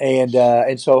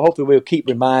 And so hopefully we'll keep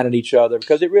reminding each other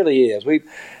because it really is.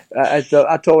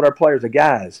 I told our players, the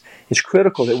guys, it's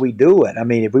critical that we do it. I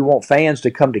mean, if we want fans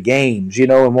to come to games,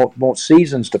 and want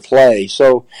seasons to play.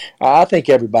 So I think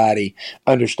everybody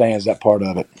understands that part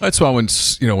of it. That's why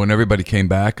when everybody came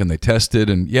back and they tested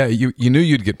and, you knew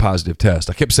you'd get positive tests.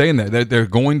 I kept saying that. They're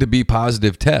going to be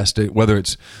positive tests, whether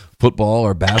it's football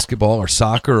or basketball or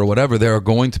soccer or whatever. There are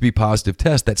going to be positive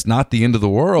tests. That's not the end of the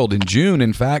world in June.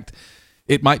 In fact,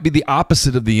 it might be the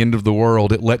opposite of the end of the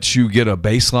world. It lets you get a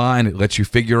baseline. It lets you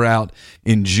figure out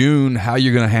in June how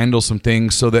you're going to handle some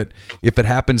things so that if it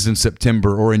happens in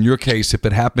September or in your case, if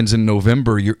it happens in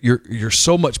November, you're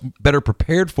so much better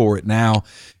prepared for it now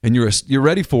and you're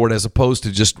ready for it as opposed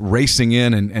to just racing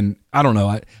in and I don't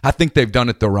know. I think they've done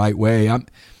it the right way.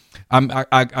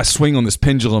 I swing on this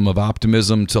pendulum of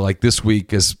optimism to like this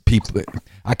week as people.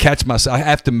 I catch myself. I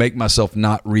have to make myself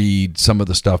not read some of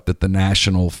the stuff that the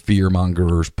national fear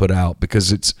mongers put out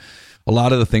because it's a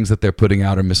lot of the things that they're putting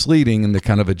out are misleading and they're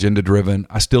kind of agenda driven.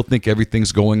 I still think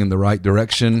everything's going in the right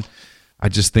direction. I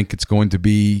just think it's going to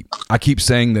be. I keep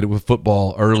saying that with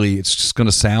football early, it's just going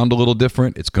to sound a little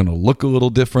different. It's going to look a little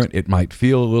different. It might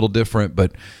feel a little different,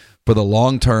 but for the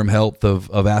long-term health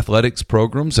of athletics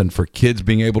programs and for kids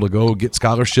being able to go get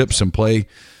scholarships and play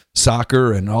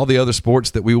soccer and all the other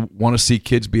sports that we want to see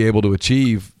kids be able to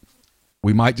achieve,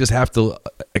 we might just have to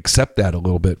accept that a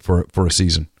little bit for a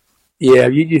season. Yeah,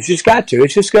 you just got to.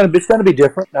 It's going to be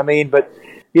different. I mean, but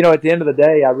at the end of the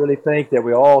day, I really think that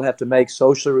we all have to make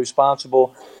socially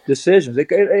responsible decisions.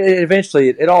 Eventually,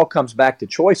 it all comes back to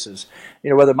choices.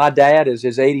 Whether my dad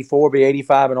is 84, be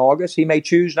 85 in August, he may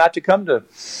choose not to come to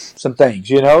some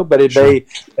things, but it may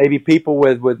be people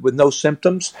with no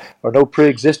symptoms or no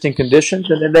pre-existing conditions,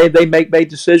 and then they make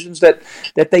decisions that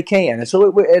they can. And so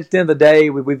at the end of the day,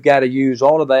 we've got to use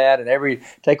all of that and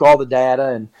take all the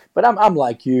data. But I'm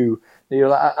like you.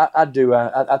 I do.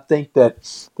 I think that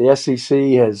the SEC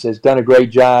has done a great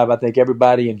job. I think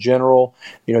everybody in general,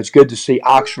 it's good to see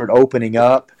Oxford opening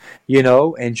up,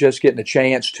 and just getting a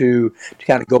chance to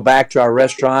kind of go back to our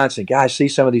restaurants and guys see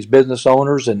some of these business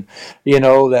owners and,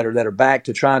 that are back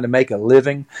to trying to make a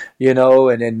living,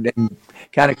 and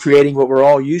kind of creating what we're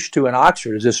all used to in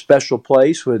Oxford is this special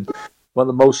place with one of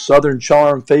the most Southern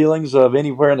charm feelings of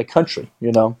anywhere in the country,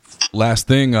 Last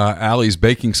thing, Allie's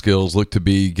baking skills look to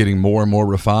be getting more and more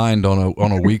refined on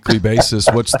a weekly basis.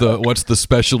 What's the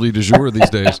specialty du jour these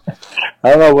days?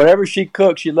 I don't know. Whatever she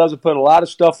cooks, she loves to put a lot of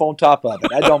stuff on top of it.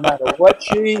 That don't matter what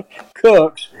she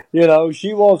cooks.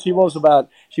 She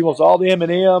wants all the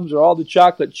M&Ms or all the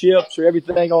chocolate chips or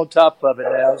everything on top of it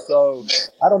now. So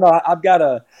I don't know. I've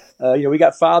got we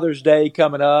got Father's Day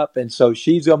coming up, and so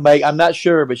she's gonna make. I'm not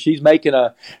sure, but she's making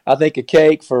a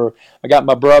cake for. I got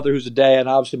my brother who's a dad,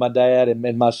 obviously my dad,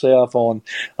 and myself on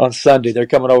Sunday. They're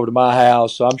coming over to my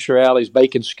house, so I'm sure Allie's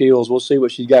baking skills. We'll see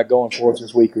what she's got going for us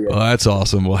this week. Well, that's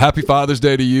awesome. Well, happy Father's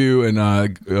Day to you,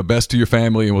 and best to your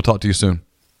family, and we'll talk to you soon.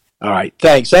 All right,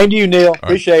 thanks. Same to you, Neal.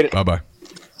 Appreciate it. Bye-bye.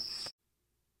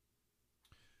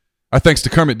 Our thanks to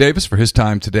Kermit Davis for his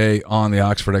time today on the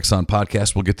Oxford Exxon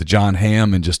Podcast. We'll get to Jon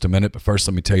Hamm in just a minute, but first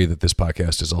let me tell you that this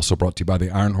podcast is also brought to you by the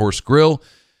Iron Horse Grill.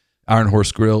 Iron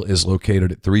Horse Grill is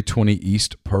located at 320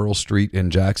 East Pearl Street in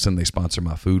Jackson. They sponsor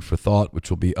my Food for Thought, which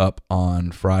will be up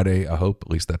on Friday, I hope.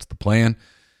 At least that's the plan.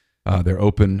 They're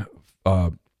open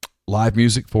live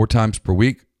music 4 times per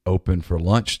week, open for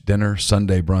lunch, dinner,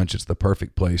 Sunday brunch. It's the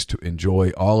perfect place to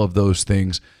enjoy all of those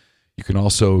things. You can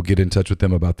also get in touch with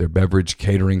them about their beverage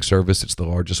catering service. It's the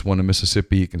largest one in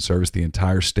Mississippi. You can service the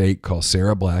entire state. Call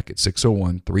Sarah Black at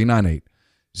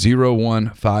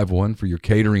 601-398-0151 for your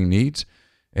catering needs.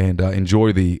 And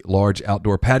enjoy the large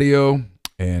outdoor patio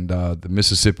and the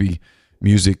Mississippi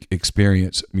Music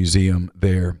Experience Museum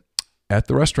there at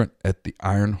the restaurant at the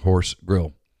Iron Horse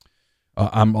Grill.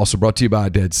 I'm also brought to you by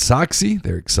Dead Soxy.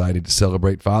 They're excited to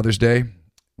celebrate Father's Day.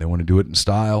 They want to do it in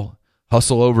style.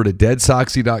 Hustle over to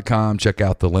deadsoxy.com. Check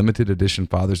out the limited edition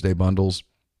Father's Day bundles.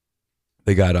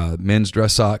 They got a men's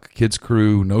dress sock, kids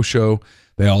crew, no show.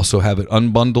 They also have it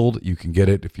unbundled. You can get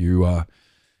it if you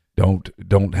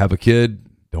don't have a kid,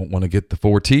 don't want to get the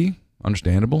 4T.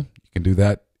 Understandable. You can do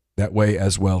that way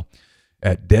as well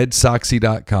at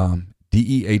deadsoxy.com,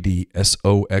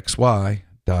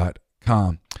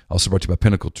 deadsoxy.com. Also brought to you by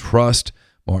Pinnacle Trust.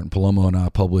 Martin Palomo and I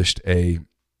published a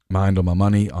Mind on My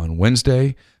Money on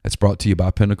Wednesday. That's brought to you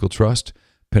by Pinnacle Trust.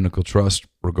 Pinnacle Trust,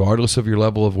 regardless of your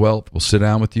level of wealth, will sit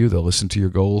down with you. They'll listen to your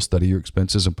goals, study your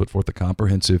expenses, and put forth a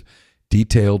comprehensive,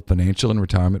 detailed financial and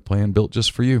retirement plan built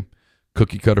just for you.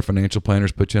 Cookie cutter financial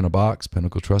planners put you in a box.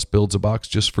 Pinnacle Trust builds a box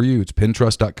just for you. It's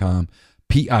pintrust.com,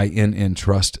 PINN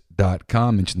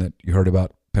trust.com. Mention that you heard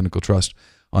about Pinnacle Trust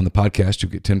on the podcast.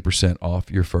 You'll get 10%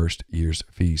 off your first year's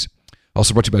fees.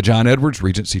 Also brought to you by John Edwards,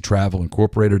 Regency Travel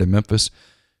Incorporated in Memphis.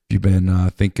 If you've been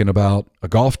thinking about a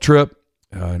golf trip,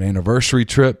 an anniversary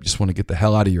trip, just want to get the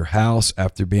hell out of your house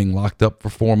after being locked up for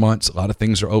 4 months, a lot of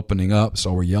things are opening up.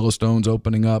 So where Yellowstone's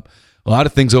opening up, a lot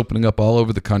of things opening up all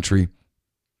over the country.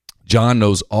 John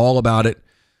knows all about it.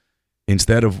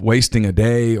 Instead of wasting a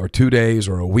day or 2 days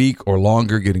or a week or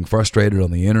longer getting frustrated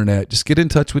on the internet, just get in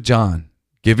touch with John.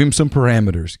 Give him some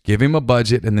parameters, give him a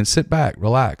budget, and then sit back,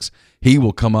 relax. He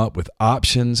will come up with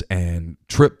options and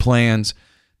trip plans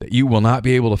that you will not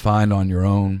be able to find on your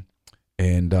own.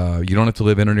 And you don't have to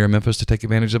live in or near Memphis to take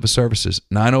advantage of his services.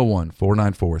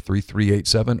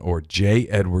 901-494-3387 or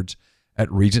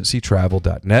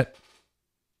jedwards@regencytravel.net.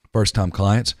 First-time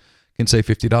clients can save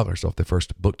 $50 off their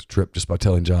first booked trip just by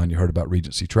telling John you heard about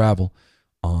Regency Travel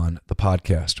on the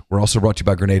podcast. We're also brought to you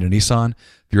by Grenada Nissan.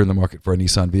 If you're in the market for a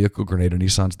Nissan vehicle, Grenada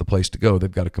Nissan's the place to go.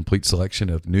 They've got a complete selection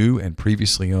of new and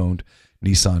previously owned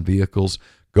Nissan vehicles.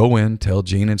 Go in, tell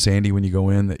Gene and Sandy when you go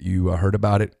in that you heard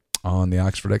about it on the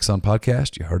Oxford Exxon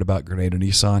podcast. You heard about Grenada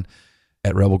Nissan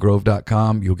at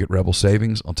rebelgrove.com. You'll get Rebel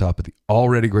savings on top of the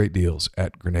already great deals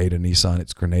at Grenada Nissan.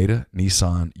 It's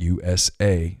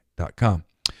GrenadaNissanUSA.com.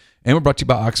 And we're brought to you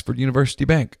by Oxford University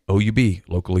Bank, OUB,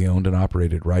 locally owned and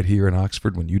operated right here in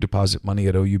Oxford. When you deposit money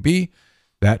at OUB,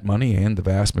 that money and the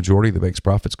vast majority of the bank's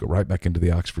profits go right back into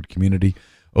the Oxford community.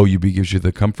 OUB gives you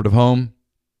the comfort of home,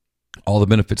 all the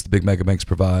benefits the big mega banks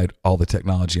provide, all the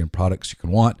technology and products you can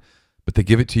want, but they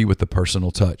give it to you with the personal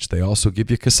touch. They also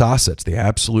give you Kasasa. It's the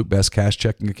absolute best cash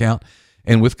checking account.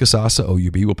 And with Kasasa,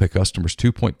 OUB will pay customers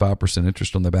 2.5%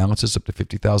 interest on their balances up to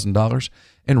 $50,000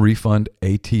 and refund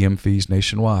ATM fees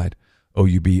nationwide.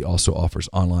 OUB also offers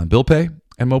online bill pay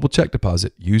and mobile check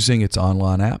deposit using its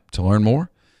online app. To learn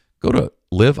more, go to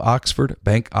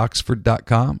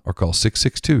liveoxfordbankoxford.com or call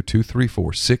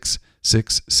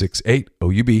 662-234-6668.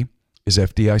 OUB is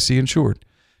FDIC insured.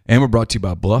 And we're brought to you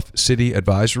by Bluff City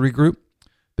Advisory Group.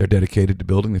 They're dedicated to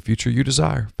building the future you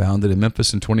desire. Founded in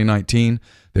Memphis in 2019,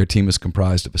 their team is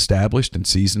comprised of established and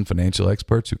seasoned financial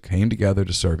experts who came together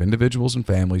to serve individuals and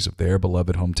families of their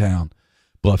beloved hometown.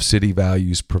 Bluff City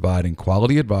values providing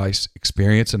quality advice,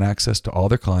 experience, and access to all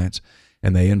their clients,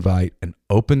 and they invite an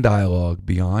open dialogue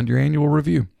beyond your annual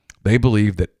review. They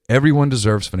believe that everyone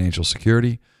deserves financial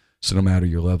security, so no matter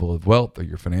your level of wealth or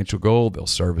your financial goal, they'll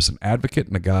serve as an advocate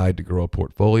and a guide to grow a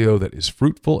portfolio that is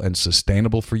fruitful and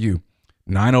sustainable for you.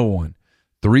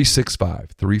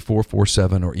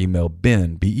 901-365-3447 or email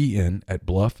Ben, B-E-N, at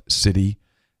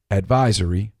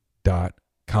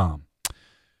bluffcityadvisory.com.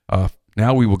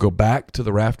 Now we will go back to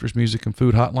the Rafters Music and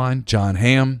Food Hotline. Jon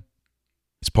Hamm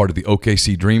is part of the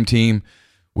OKC Dream Team,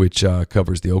 which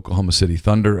covers the Oklahoma City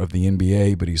Thunder of the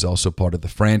NBA, but he's also part of the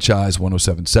franchise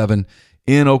 107.7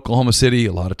 in Oklahoma City.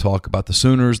 A lot of talk about the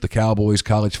Sooners, the Cowboys,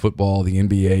 college football, the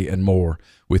NBA, and more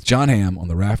with Jon Hamm on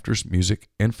the Rafters Music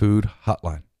and Food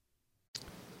Hotline.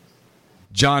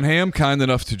 Jon Hamm, kind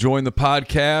enough to join the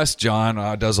podcast. Jon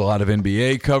does a lot of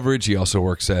NBA coverage. He also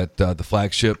works at the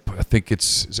flagship, I think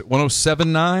is it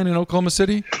 107.9 in Oklahoma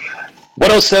City?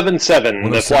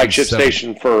 107.7, the flagship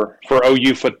station for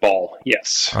OU football,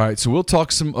 yes. All right, so we'll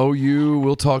talk some OU,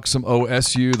 we'll talk some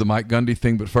OSU, the Mike Gundy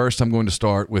thing, but first I'm going to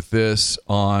start with this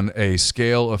on a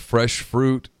scale of fresh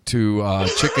fruit to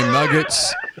chicken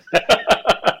nuggets.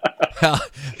 How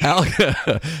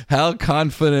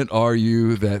confident are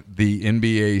you that the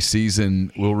NBA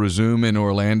season will resume in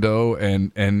Orlando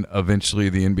and eventually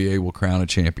the NBA will crown a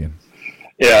champion?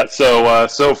 Yeah,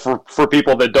 so for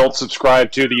people that don't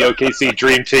subscribe to the OKC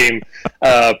Dream Team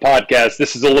podcast,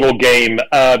 this is a little game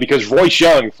because Royce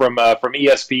Young from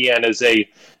ESPN is a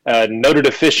noted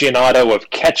aficionado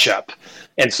of ketchup.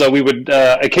 And so we would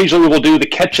occasionally we will do the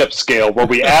ketchup scale where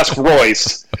we ask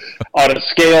Royce on a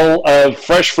scale of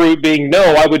fresh fruit being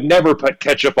no, I would never put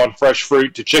ketchup on fresh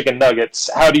fruit to chicken nuggets.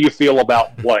 How do you feel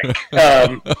about blank?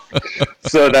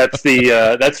 So that's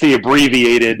the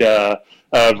abbreviated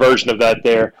version of that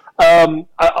there.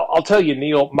 I'll tell you,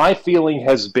 Neal, my feeling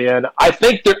has been I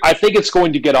think it's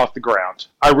going to get off the ground.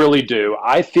 I really do.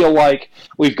 I feel like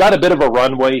we've got a bit of a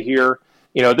runway here.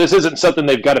 this isn't something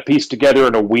they've got to piece together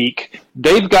in a week.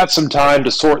 They've got some time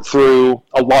to sort through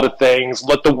a lot of things,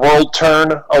 let the world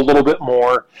turn a little bit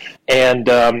more. And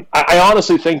I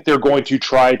honestly think they're going to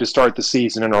try to start the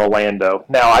season in Orlando.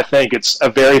 Now, I think it's a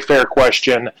very fair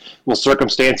question. Will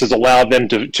circumstances allow them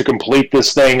to complete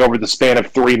this thing over the span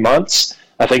of 3 months?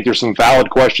 I think there's some valid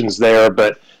questions there.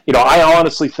 But, I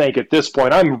honestly think at this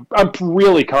point, I'm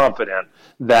really confident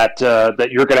that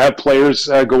you're going to have players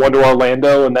go into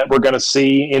Orlando and that we're going to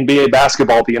see NBA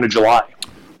basketball at the end of July.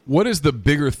 What is the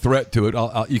bigger threat to it?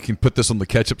 You can put this on the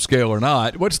ketchup scale or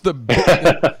not. What is the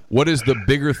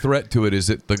bigger threat to it? Is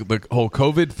it the whole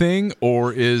COVID thing,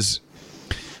 or is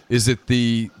it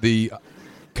the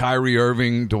Kyrie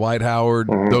Irving, Dwight Howard,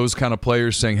 those kind of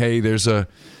players saying, "Hey, there's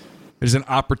an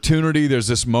opportunity. There's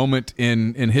this moment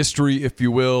in history, if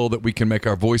you will, that we can make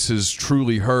our voices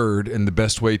truly heard, and the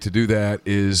best way to do that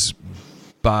is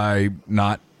by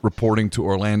not reporting to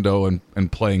Orlando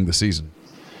and playing the season."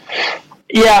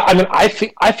 Yeah, I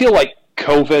feel like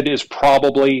COVID is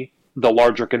probably the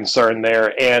larger concern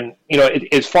there. And,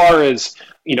 as far as,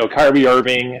 Kyrie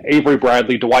Irving, Avery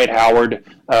Bradley, Dwight Howard,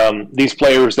 these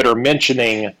players that are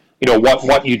mentioning,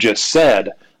 what you just said,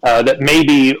 that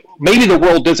maybe the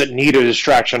world doesn't need a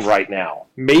distraction right now.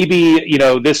 Maybe,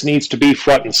 this needs to be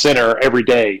front and center every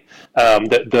day.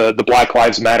 The Black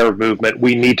Lives Matter movement,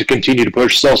 we need to continue to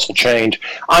push social change.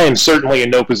 I am certainly in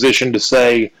no position to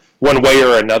say one way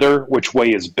or another which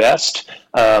way is best.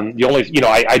 The only,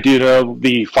 I do know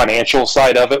the financial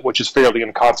side of it, which is fairly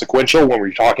inconsequential when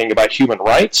we're talking about human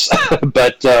rights.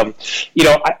 But,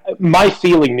 my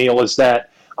feeling, Neal, is that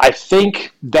I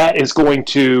think that is going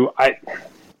to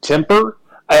temper.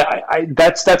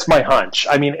 That's my hunch.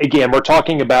 I mean, again, we're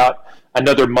talking about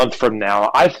another month from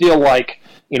now. I feel like,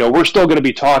 we're still going to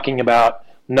be talking about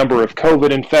number of COVID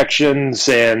infections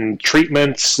and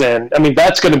treatments, and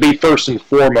that's going to be first and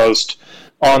foremost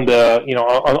on the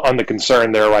on the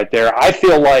concern there right there. I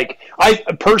feel like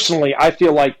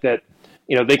that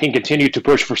they can continue to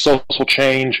push for social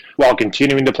change while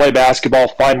continuing to play basketball,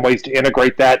 find ways to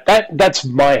integrate that. That's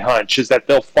my hunch, is that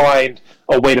they'll find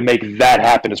a way to make that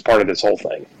happen as part of this whole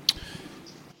thing.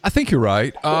 I think you're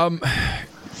right.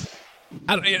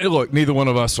 Look, neither one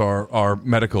of us are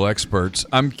medical experts.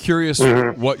 I'm curious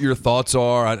what your thoughts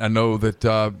are. I know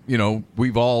that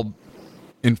we've all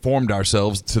informed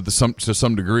ourselves to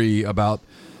some degree about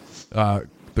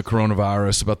the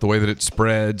coronavirus, about the way that it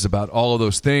spreads, about all of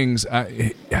those things.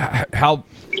 How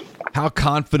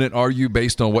confident are you,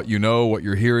 based on what you know, what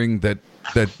you're hearing, that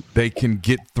they can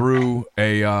get through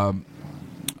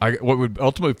what would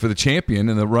ultimately, for the champion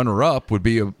and the runner-up, would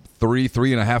be a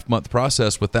 3.5 month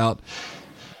process without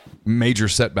major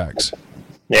setbacks?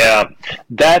 Yeah,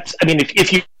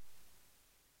 if you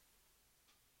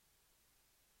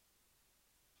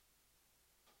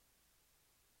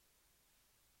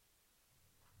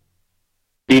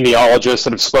epidemiologists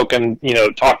that have spoken,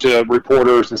 talked to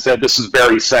reporters and said this is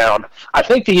very sound. I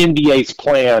think the NBA's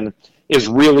plan is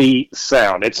really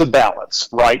sound. It's a balance,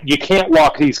 right? You can't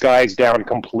lock these guys down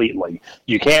completely.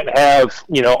 You can't have,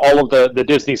 all of the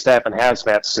Disney staff in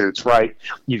hazmat suits, right?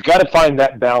 You've got to find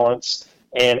that balance,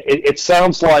 and it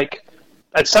sounds like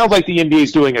the NBA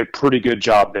is doing a pretty good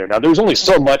job there. Now, there's only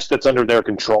so much that's under their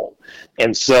control,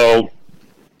 and so,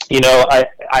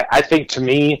 I think, to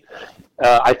me,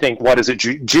 what is it?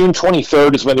 June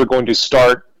 23rd is when they're going to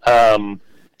start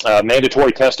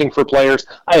mandatory testing for players.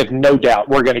 I have no doubt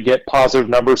we're going to get positive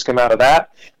numbers come out of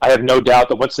that. I have no doubt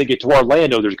that once they get to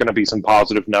Orlando, there's going to be some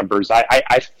positive numbers.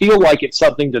 I feel like it's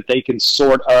something that they can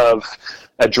sort of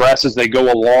address as they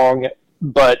go along,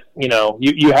 but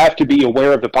you have to be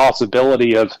aware of the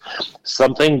possibility of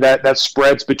something that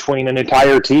spreads between an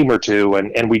entire team or two,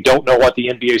 and we don't know what the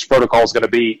NBA's protocol is going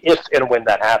to be if and when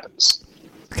that happens.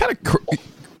 Kind of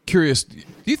curious.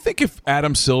 Do you think if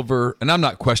Adam Silver, and I'm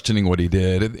not questioning what he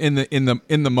did, in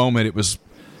the moment it was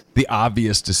the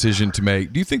obvious decision to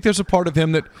make, do you think there's a part of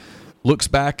him that looks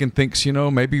back and thinks,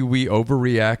 maybe we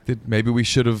overreacted, maybe we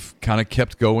should have kind of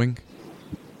kept going?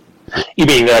 You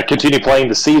mean continue playing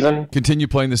the season? Continue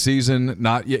playing the season,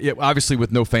 not obviously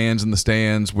with no fans in the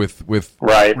stands, with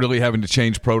right. Really having to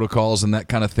change protocols and that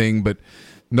kind of thing, but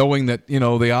knowing that,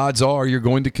 the odds are you're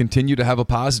going to continue to have a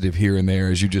positive here and there,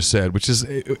 as you just said, which is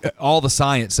all the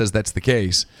science says that's the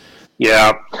case.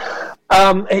 Yeah.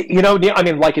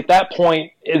 Like at that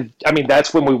point,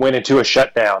 that's when we went into a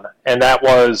shutdown, and that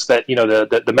was that,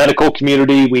 the medical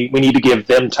community, we need to give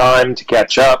them time to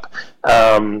catch up,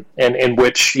 and in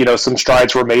which, some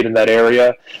strides were made in that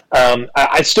area.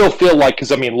 I still feel like,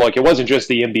 because, look, it wasn't just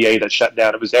the NBA that shut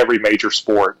down, it was every major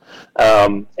sport.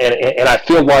 And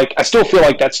I still feel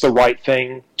like that's the right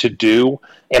thing to do.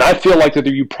 And I feel like that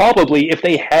you probably, if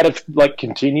they had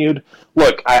continued,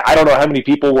 look, I don't know how many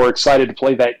people were excited to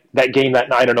play that game that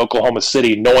night in Oklahoma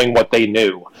City, knowing what they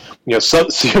knew.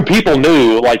 Some people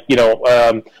knew,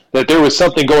 that there was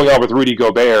something going on with Rudy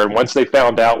Gobert, and once they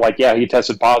found out, he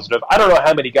tested positive, I don't know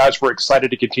how many guys were excited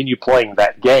to continue playing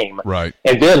that game. Right.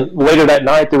 And then later that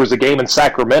night, there was a game in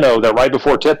Sacramento that right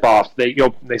before tip-off, they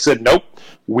said, nope,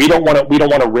 we don't want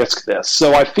to risk this.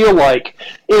 So I feel like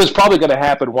it was probably going to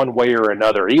happen one way or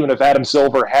another. Even if Adam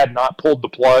Silver had not pulled the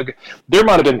plug, there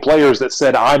might have been players that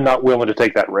said, I'm not willing to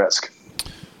take that risk.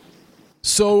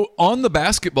 So on the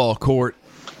basketball court,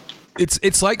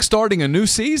 it's like starting a new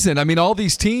season. All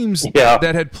these teams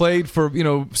that had played for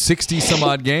 60 some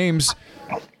odd games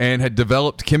and had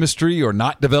developed chemistry or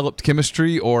not developed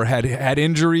chemistry or had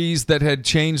injuries that had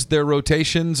changed their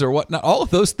rotations or whatnot, all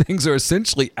of those things are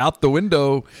essentially out the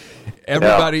window.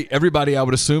 Everybody I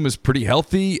would assume is pretty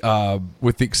healthy,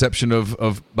 with the exception of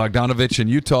Bogdanovich in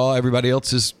Utah. Everybody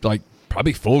else is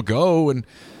probably full go, and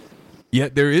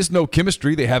yet there is no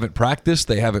chemistry. They haven't practiced.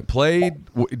 They haven't played.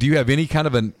 Do you have any kind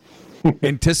of an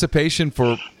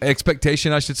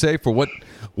expectation, I should say, for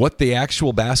what the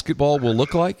actual basketball will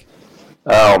look like?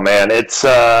 Oh man, it's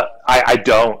I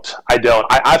don't.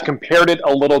 I've compared it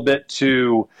a little bit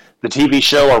to the TV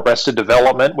show Arrested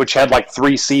Development, which had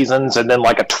 3 seasons and then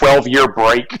a 12-year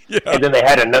break, and then they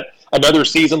had another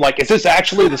season. Is this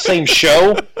actually the same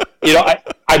show?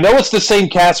 I know it's the same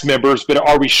cast members, but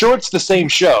are we sure it's the same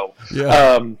show?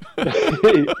 Yeah.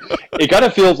 It kind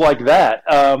of feels like that.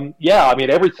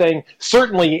 Everything,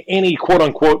 certainly any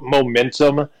quote-unquote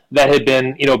momentum that had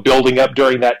been, building up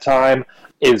during that time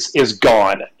is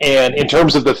gone. And in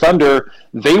terms of the Thunder,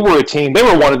 they were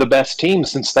one of the best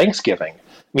teams since Thanksgiving.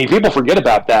 People forget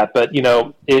about that, but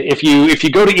if you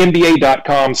go to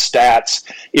NBA.com stats,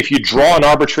 if you draw an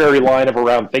arbitrary line of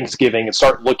around Thanksgiving and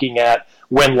start looking at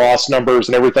win-loss numbers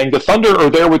and everything, the Thunder are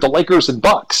there with the Lakers and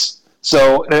Bucks.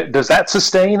 So does that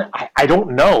sustain? I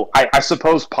don't know. I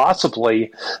suppose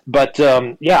possibly, but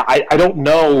I don't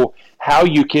know how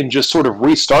you can just sort of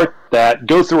restart that,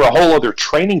 go through a whole other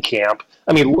training camp.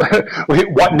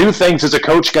 What new things is a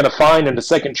coach going to find in the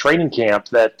second training camp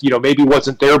that, maybe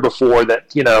wasn't there before that,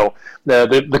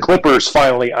 the Clippers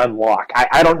finally unlock?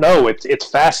 I don't know. It's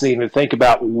fascinating to think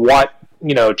about what,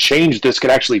 change this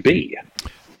could actually be.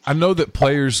 I know that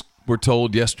players were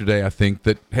told yesterday, I think,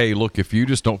 that, hey, look, if you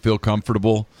just don't feel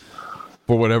comfortable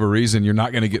for whatever reason, you're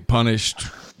not going to get punished.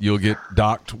 You'll get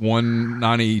docked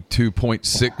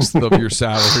 192.6 of your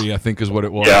salary, I think is what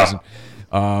it was. Yeah.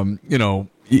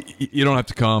 You don't have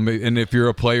to come, and if you're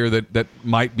a player that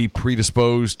might be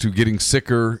predisposed to getting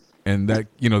sicker, and that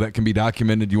that can be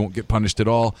documented, you won't get punished at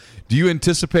all. Do you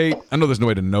anticipate? I know there's no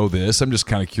way to know this. I'm just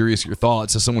kind of curious your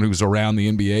thoughts as someone who's around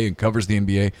the NBA and covers the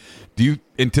NBA. Do you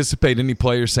anticipate any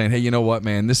players saying, "Hey, you know what,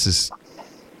 man, it's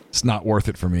not worth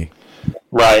it for me"?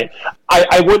 Right.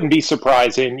 I wouldn't be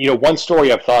surprised. And one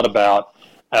story I've thought about,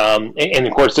 and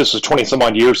of course this was 20 some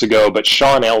odd years ago, but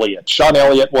Sean Elliott. Sean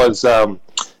Elliott was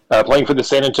playing for the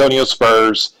San Antonio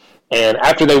Spurs, and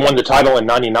after they won the title in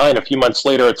 '99, a few months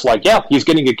later, it's he's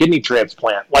getting a kidney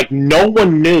transplant. No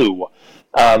one knew,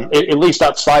 at least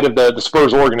outside of the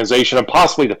Spurs organization and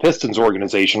possibly the Pistons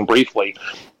organization briefly,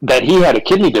 that he had a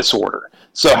kidney disorder.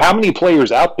 So how many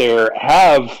players out there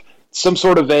have some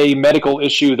sort of a medical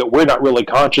issue that we're not really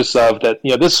conscious of that,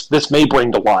 this may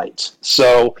bring to light?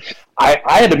 So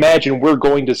I'd imagine we're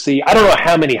going to see, I don't know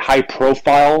how many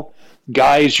high-profile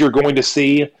guys you're going to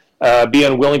see be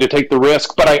unwilling to take the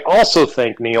risk. But I also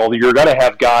think, Neal, that you're going to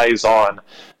have guys on,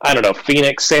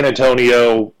 Phoenix, San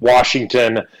Antonio,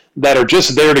 Washington, that are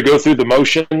just there to go through the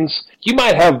motions. You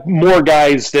might have more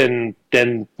guys than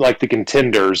the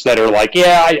contenders that are I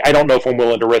don't know if I'm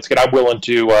willing to risk it. I'm willing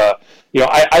to,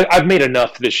 I've made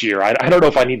enough this year. I don't know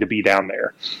if I need to be down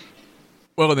there.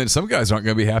 Well, and then some guys aren't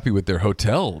going to be happy with their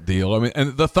hotel deal.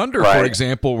 And the Thunder, right, for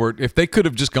example, if they could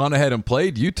have just gone ahead and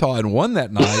played Utah and won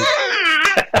that night,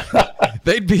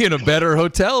 they'd be in a better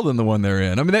hotel than the one they're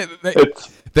in.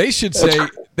 They should say,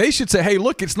 hey,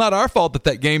 look, it's not our fault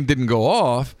that game didn't go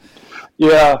off.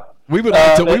 Yeah. We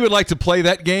would like to play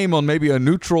that game on maybe a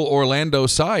neutral Orlando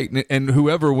site, and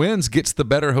whoever wins gets the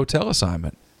better hotel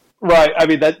assignment. Right. I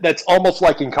mean, that's almost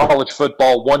like in college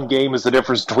football. One game is the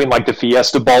difference between like the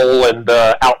Fiesta Bowl and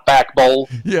the Outback Bowl.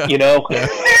 Yeah. You know? Yeah.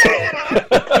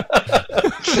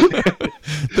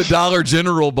 The Dollar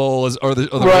General Bowl or the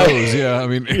right. Rose. Yeah. I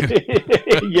mean,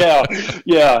 yeah.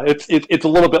 It's a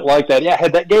little bit like that. Yeah.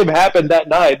 Had that game happened that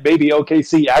night, maybe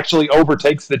OKC actually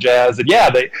overtakes the Jazz.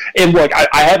 And look,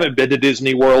 I haven't been to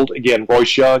Disney World. Again,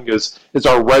 Royce Young is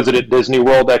our resident Disney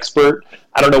World expert.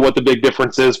 I don't know what the big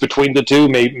difference is between the two.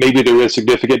 Maybe there is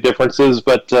significant differences,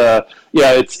 but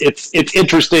it's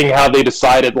interesting how they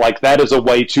decided like that is a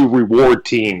way to reward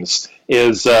teams.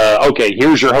 Is okay?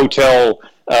 Here's your hotel,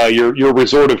 your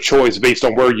resort of choice based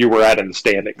on where you were at in the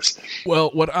standings.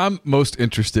 Well, what I'm most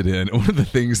interested in, one of the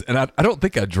things, and I don't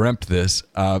think I dreamt this.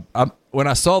 When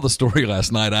I saw the story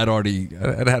last night,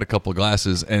 I'd had a couple of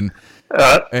glasses, and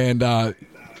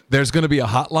there's going to be a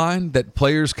hotline that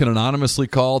players can anonymously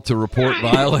call to report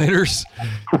violators.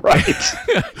 Right.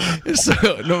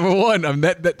 So, number one,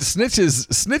 that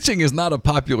snitching is not a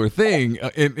popular thing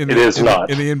in the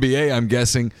NBA, I'm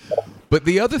guessing. But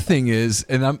the other thing is,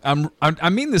 and I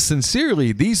mean this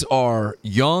sincerely, these are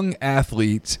young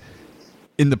athletes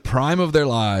in the prime of their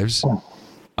lives.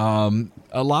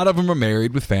 A lot of them are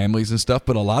married with families and stuff,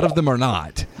 but a lot of them are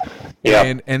not.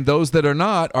 Yeah. And those that are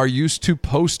not are used to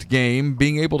post game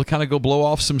being able to kind of go blow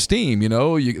off some steam. You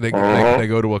know, they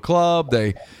go to a club,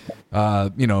 they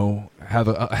have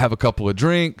a couple of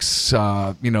drinks.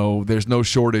 There's no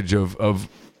shortage of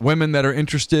women that are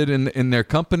interested in their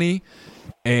company,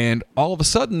 and all of a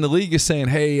sudden the league is saying,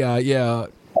 hey,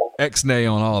 X-nay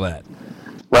on all that.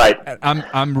 Right.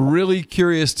 I'm really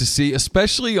curious to see,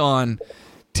 especially on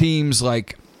teams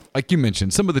like you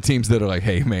mentioned, some of the teams that are like,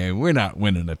 hey, man, we're not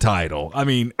winning a title. I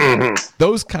mean,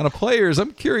 those kind of players,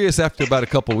 I'm curious after about a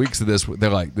couple of weeks of this, they're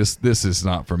like, this is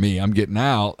not for me. I'm getting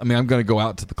out. I mean, I'm going to go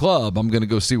out to the club. I'm going to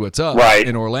go see what's up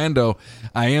in Orlando.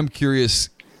 I am curious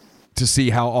to see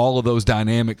how all of those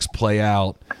dynamics play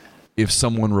out if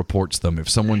someone reports them, if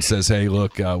someone says, hey,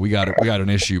 look, we got an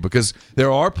issue. Because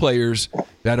there are players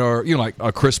that are, like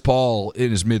Chris Paul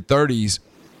in his mid-30s,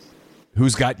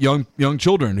 who's got young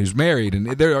children, who's married, and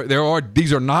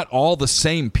these are not all the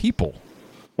same people.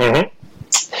 Mm-hmm.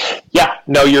 Yeah,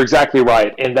 no, you're exactly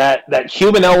right. And that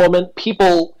human element,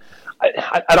 people,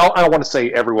 I don't want to say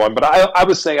everyone, but I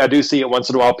would say I do see it once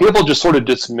in a while. People just sort of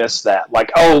dismiss that, like,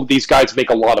 oh, these guys make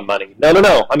a lot of money.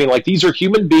 No. I mean, like, these are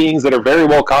human beings that are very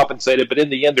well compensated, but in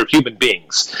the end, they're human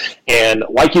beings. And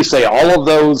like you say, all of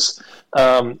those.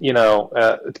 The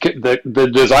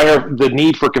desire, the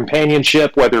need for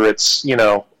companionship, whether it's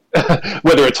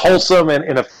whether it's wholesome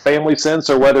in a family sense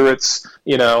or whether it's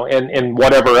in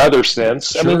whatever other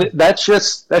sense. Sure. I mean, that's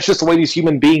just the way these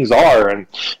human beings are. And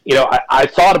I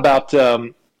thought about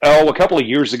a couple of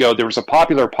years ago there was a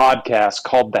popular podcast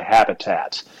called The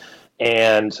Habitat,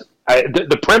 and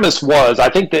the premise was I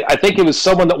think it was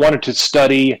someone that wanted to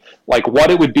study like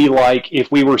what it would be like if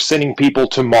we were sending people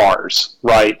to Mars,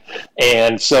 right?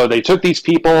 And so they took these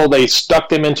people, they stuck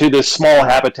them into this small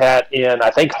habitat in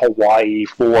I think Hawaii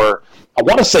for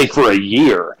a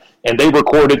year, and they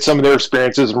recorded some of their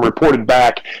experiences and reported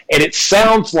back. And it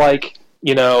sounds like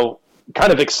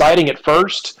kind of exciting at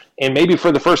first, and maybe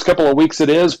for the first couple of weeks it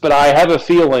is, but I have a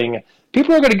feeling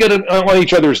people are going to get on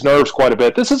each other's nerves quite a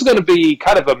bit. This is going to be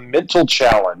kind of a mental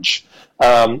challenge,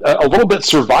 a little bit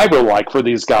Survivor-like for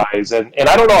these guys. And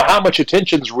I don't know how much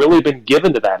attention's really been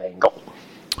given to that angle.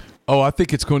 Oh, I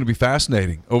think it's going to be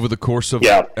fascinating over the course of,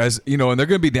 and they're going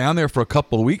to be down there for a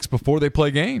couple of weeks before they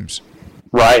play games.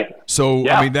 Right. So,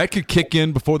 I mean, that could kick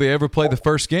in before they ever play the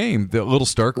first game. The little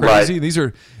stir crazy.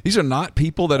 Right. These are not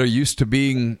people that are used to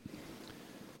being –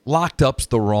 locked up's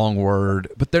the wrong word,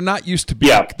 but they're not used to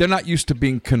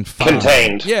being confined.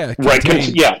 Contained. Yeah.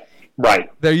 Contained. Right.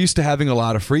 Right. They're used to having a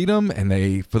lot of freedom, and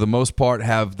they, for the most part,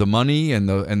 have the money and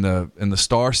the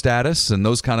star status and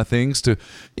those kind of things to,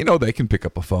 they can pick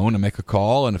up a phone and make a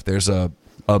call, and if there's a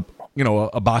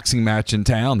boxing match in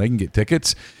town, they can get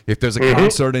tickets. If there's a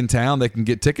concert in town, they can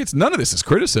get tickets. None of this is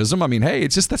criticism. I mean, hey,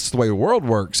 it's just that's the way the world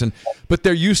works. But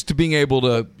they're used to being able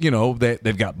to,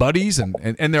 they've got buddies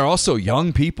and they're also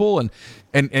young people.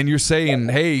 And you're saying,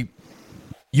 hey,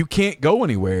 you can't go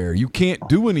anywhere. You can't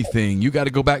do anything. You got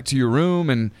to go back to your room,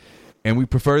 and we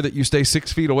prefer that you stay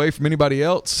 6 feet away from anybody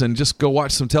else and just go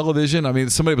watch some television. I mean,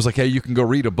 somebody was like, hey, you can go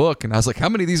read a book. And I was like, how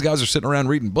many of these guys are sitting around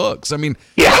reading books? I mean,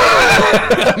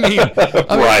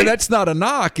 right. That's not a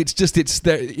knock. It's just,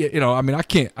 I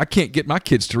can't get my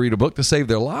kids to read a book to save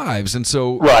their lives. And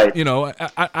so, right.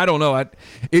 I don't know.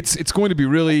 It's going to be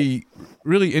really,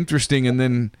 really interesting. And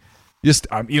then just,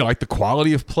 like the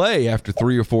quality of play after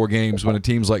 3 or 4 games when a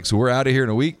team's like, so we're out of here in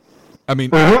a week. I mean,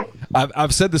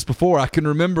 I've said this before. I can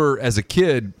remember as a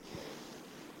kid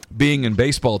being in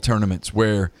baseball tournaments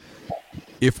where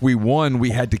if we won, we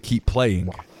had to keep playing.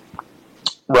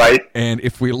 Right. And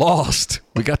if we lost,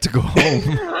 we got to go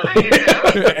home.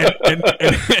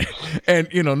 and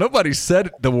nobody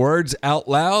said the words out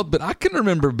loud, but I can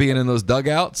remember being in those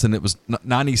dugouts and it was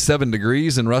 97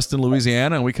 degrees in Ruston,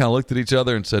 Louisiana, and we kind of looked at each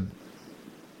other and said,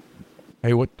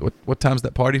 "Hey, what time's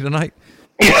that party tonight?"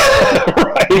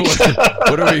 Right.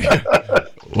 What are we?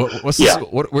 What's this?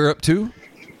 What we're up to?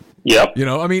 Yep.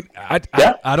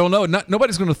 I don't know.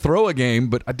 Nobody's going to throw a game,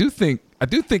 but I do think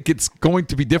it's going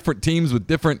to be different teams with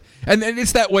different, and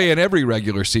it's that way in every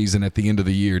regular season at the end of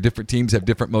the year. Different teams have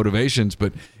different motivations,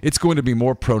 but it's going to be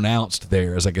more pronounced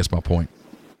there, is I guess my point.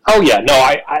 Oh, yeah. No,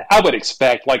 I would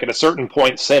expect, like, at a certain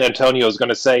point, San Antonio is going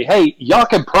to say, "Hey,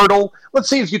 Jakob Poeltl, let's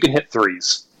see if you can hit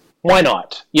threes." Why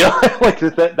not? Like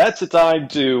that's the time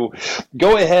to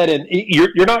go ahead and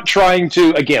you're not trying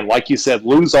to, again, like you said,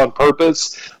 lose on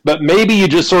purpose, but maybe you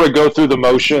just sort of go through the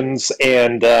motions.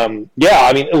 And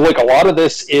look, a lot of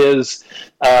this is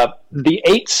the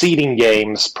 8 seeding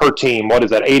games per team. What is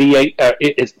that? 88?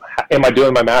 Am I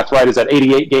doing my math right? Is that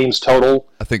 88 games total?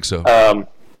 I think so.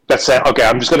 That's okay.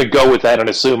 I'm just going to go with that and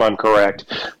assume I'm correct.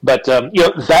 But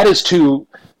that is to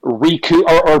recoup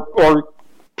or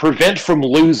prevent from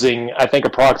losing, I think,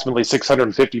 approximately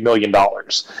 $650 million.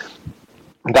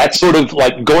 That's sort of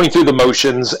like going through the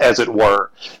motions, as it were.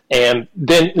 And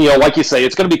then, like you say,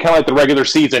 it's going to be kind of like the regular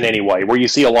season anyway, where you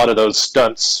see a lot of those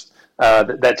stunts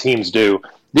that teams do.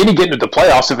 Then you get into the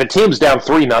playoffs. If a team's down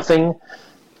 3-0,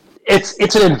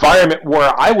 it's an environment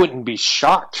where I wouldn't be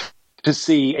shocked to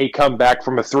see a comeback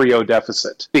from a 3-0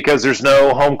 deficit, because there's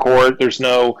no home court, there's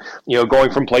no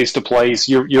going from place to place.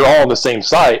 You're all on the same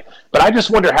site. But I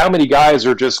just wonder how many guys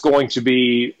are just going to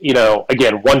be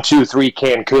again 1, 2, 3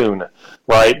 Cancun,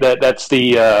 right? That's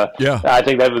the I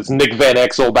think that was Nick Van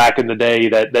Exel back in the day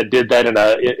that did that in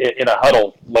a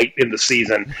huddle late in the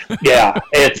season. Yeah,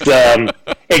 it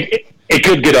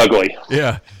could get ugly.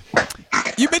 Yeah,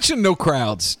 you mentioned no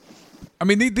crowds. I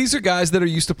mean, these are guys that are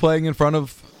used to playing in front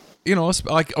of.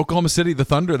 Like Oklahoma City, the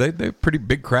Thunder, they're pretty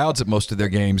big crowds at most of their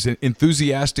games.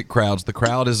 Enthusiastic crowds. The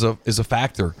crowd is a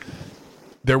factor.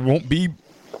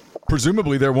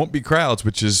 Presumably there won't be crowds,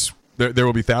 which is there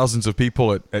will be thousands of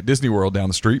people at Disney World down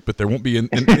the street, but there won't be in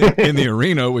the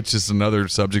arena, which is another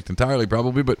subject entirely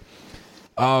probably. But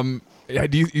do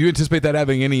you anticipate that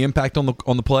having any impact on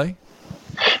the play?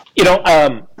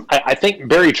 I think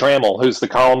Barry Trammell, who's the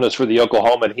columnist for the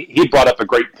Oklahoman, he brought up a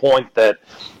great point that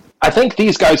I think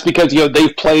these guys, because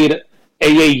they've played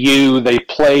AAU, they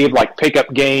played like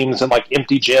pickup games and like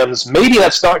empty gyms. Maybe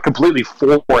that's not completely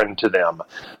foreign to them.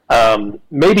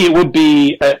 Maybe it would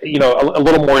be a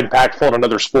little more impactful in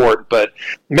another sport, but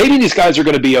maybe these guys are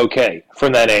going to be okay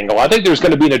from that angle. I think there's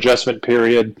going to be an adjustment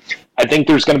period. I think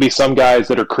there's going to be some guys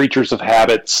that are creatures of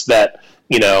habits that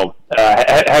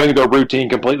having their routine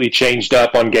completely changed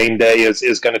up on game day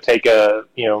is going to take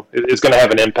is going to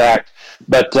have an impact.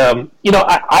 But,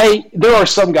 there are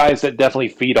some guys that definitely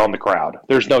feed on the crowd.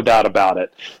 There's no doubt about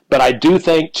it. But I do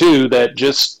think, too, that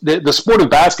just the sport of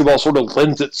basketball sort of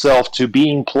lends itself to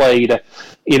being played,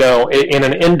 in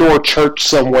an indoor church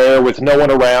somewhere with no one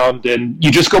around, and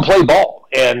you just go play ball.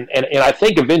 And I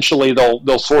think eventually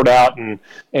they'll sort out and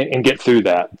get through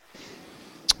that.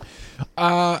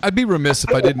 I'd be remiss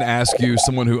if I didn't ask you,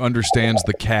 someone who understands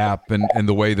the cap and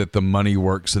the way that the money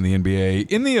works in the NBA,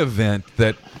 in the event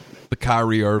that the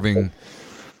Kyrie Irving,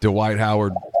 Dwight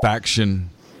Howard faction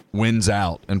wins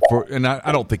out, and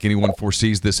I don't think anyone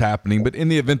foresees this happening, but in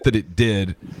the event that it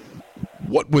did,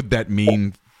 what would that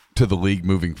mean to the league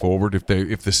moving forward if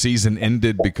the season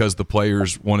ended because the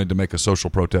players wanted to make a social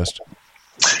protest?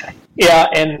 Yeah,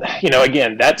 and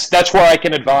again, that's where I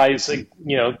can advise,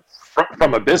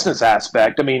 from a business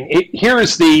aspect. I mean,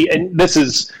 and this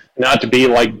is not to be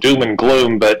like doom and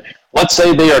gloom, but let's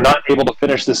say they are not able to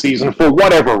finish the season for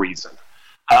whatever reason.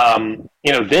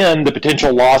 Then the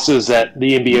potential losses that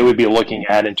the NBA would be looking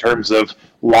at in terms of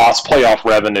lost playoff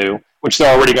revenue, which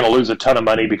they're already going to lose a ton of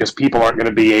money because people aren't going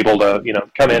to be able to,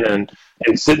 come in and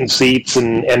sit in seats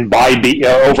and buy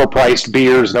overpriced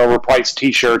beers and overpriced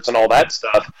T-shirts and all that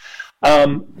stuff.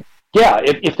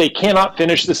 If they cannot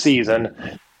finish the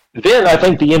season, then I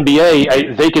think the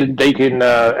NBA they can.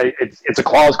 It's a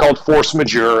clause called force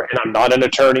majeure, and I'm not an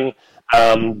attorney,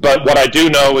 but what I do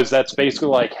know is that's basically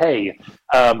like, hey,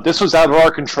 this was out of our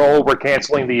control. We're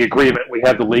canceling the agreement. We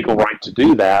have the legal right to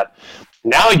do that.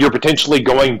 Now you're potentially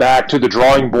going back to the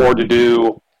drawing board to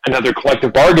do another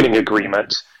collective bargaining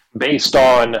agreement based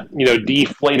on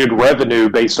deflated revenue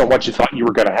based on what you thought you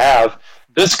were going to have.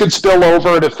 This could spill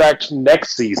over and affect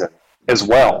next season. as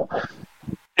well.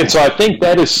 And so I think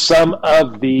that is some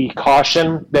of the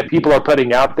caution that people are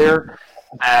putting out there.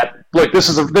 That look, this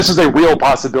is a real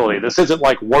possibility. This isn't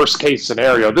like worst case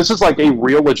scenario. This is like a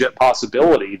real legit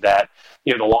possibility that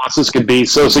the losses could be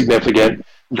so significant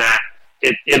that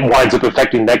it winds up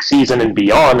affecting next season and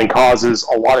beyond and causes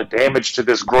a lot of damage to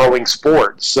this growing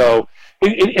sport. So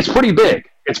it's pretty big.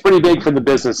 It's pretty big from the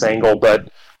business angle, but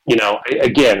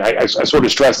again, I sort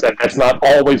of stress that that's not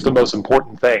always the most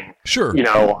important thing. Sure.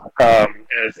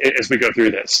 As we go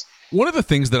through this. One of the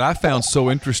things that I found so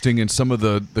interesting in some of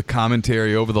the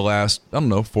commentary over the last,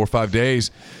 4 or 5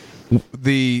 days,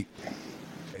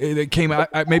 it came out,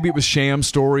 maybe it was Sham's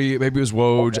story, maybe it was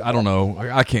Woj, I don't know,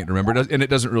 I can't remember, and it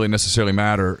doesn't really necessarily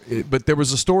matter, but there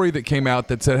was a story that came out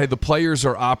that said, hey, the players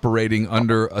are operating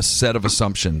under a set of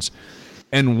assumptions.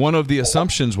 And one of the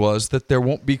assumptions was that there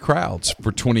won't be crowds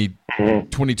for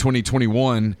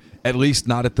 2020-21, at least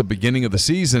not at the beginning of the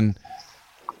season.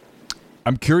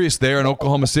 I'm curious, there in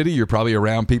Oklahoma City, you're probably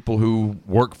around people who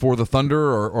work for the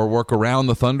Thunder or work around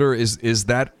the Thunder. Is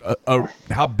that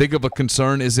how big of a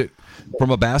concern is it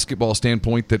from a basketball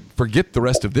standpoint that forget the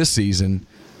rest of this season,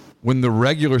 when the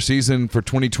regular season for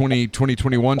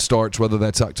 2020-2021 starts, whether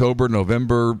that's October,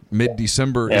 November,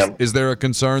 mid-December, is there a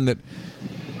concern that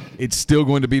it's still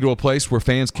going to be to a place where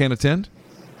fans can't attend?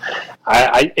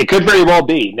 It could very well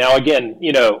be. Now, again,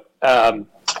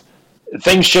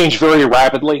 things change very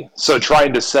rapidly. So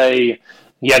trying to say,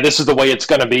 this is the way it's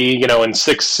going to be, in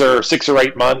 6 or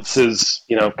 8 months is,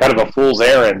 kind of a fool's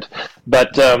errand.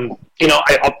 But,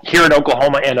 here in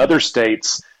Oklahoma and other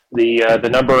states, the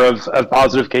number of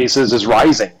positive cases is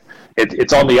rising.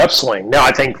 It's on the upswing. Now,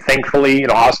 I think, thankfully,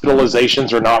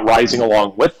 hospitalizations are not rising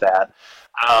along with that.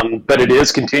 But it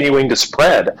is continuing to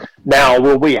spread. Now,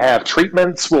 will we have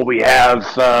treatments? Will we have,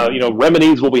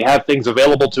 remedies? Will we have things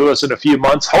available to us in a few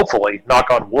months? Hopefully, knock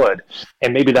on wood.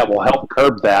 And maybe that will help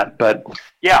curb that. But,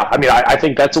 I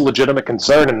think that's a legitimate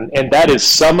concern. And that is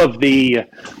some of the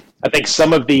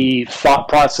thought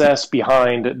process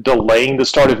behind delaying the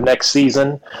start of next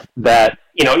season, that,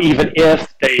 even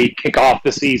if they kick off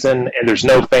the season and there's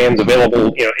no fans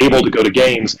available, able to go to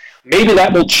games, maybe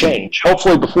that will change.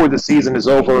 Hopefully before the season is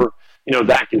over,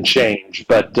 that can change.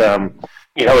 But,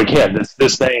 again,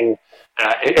 this thing,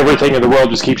 everything in the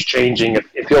world just keeps changing.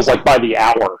 It feels like by the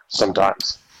hour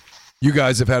sometimes. You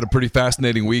guys have had a pretty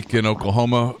fascinating week in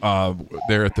Oklahoma.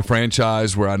 There at the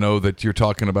franchise, where I know that you're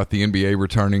talking about the NBA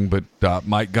returning, but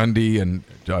Mike Gundy and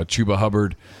Chuba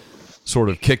Hubbard sort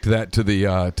of kicked that to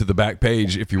the back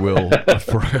page, if you will,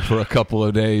 for a couple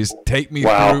of days. Take me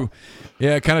through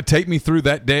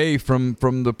that day from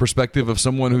the perspective of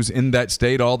someone who's in that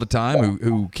state all the time,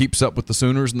 who keeps up with the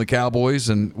Sooners and the Cowboys,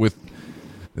 and with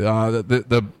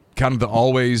the kind of the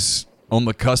always on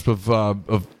the cusp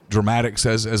of dramatics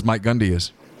as Mike Gundy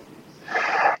is.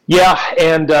 Yeah,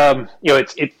 and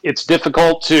it's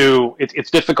difficult to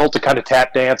kind of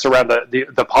tap dance around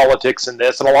the politics in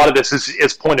this, and a lot of this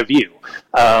is point of view.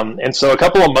 And so a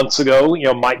couple of months ago,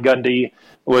 Mike Gundy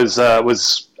was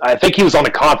I think he was on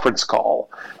a conference call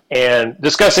and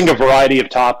discussing a variety of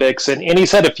topics, and he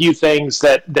said a few things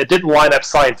that didn't line up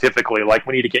scientifically, like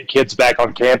we need to get kids back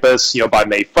on campus, by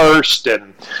May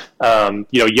 1st, and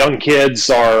young kids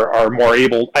are more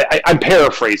able. I'm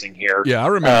paraphrasing here. Yeah, I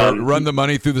remember. Run the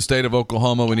money through the state of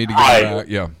Oklahoma. We need to get back.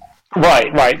 Yeah.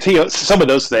 Right. So, some of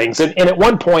those things, and at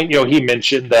one point, he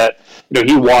mentioned that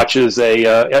he watches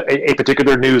a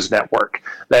particular news network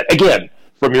that, again,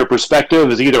 from your perspective,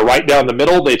 is either right down the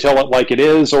middle, they tell it like it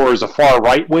is, or is a far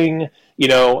right wing,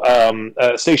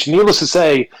 station. Needless to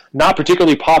say, not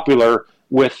particularly popular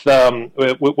with some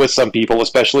people,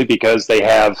 especially because they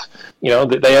have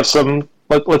some,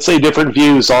 let's say, different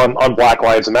views on Black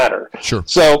Lives Matter. Sure.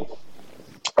 So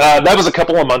that was a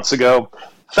couple of months ago.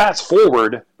 Fast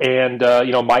forward, and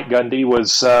Mike Gundy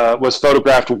was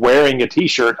photographed wearing a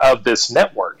T-shirt of this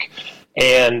network.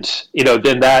 And,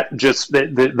 then that just,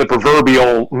 the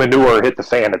proverbial manure hit the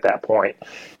fan at that point.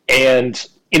 And,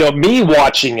 me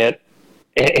watching it,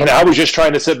 and I was just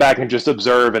trying to sit back and just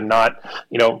observe and not,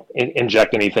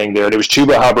 inject anything there. And it was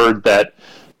Chuba Hubbard that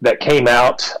came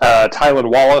out. Tylan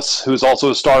Wallace, who's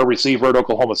also a star receiver at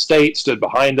Oklahoma State, stood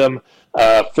behind him.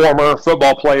 Former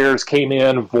football players came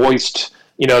in, voiced,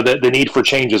 the need for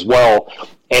change as well.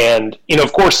 And,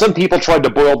 of course, some people tried to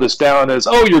boil this down as,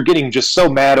 oh, you're getting just so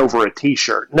mad over a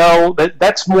T-shirt. No,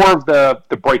 that's more of the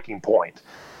breaking point.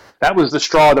 That was the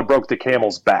straw that broke the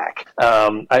camel's back.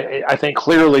 I think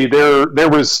clearly there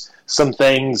was some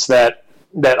things that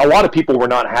a lot of people were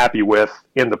not happy with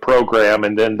in the program,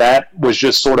 and then that was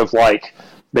just sort of like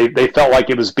They felt like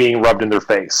it was being rubbed in their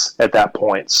face at that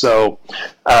point. So,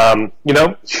 Hubbard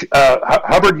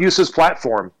used his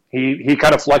platform. He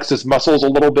kind of flexed his muscles a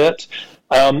little bit.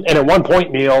 And at one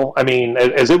point, Neal, I mean,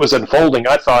 as it was unfolding,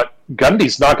 I thought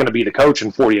Gundy's not going to be the coach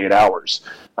in 48 hours.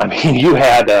 I mean, you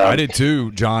had. I did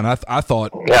too, John. I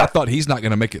thought he's not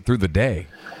going to make it through the day.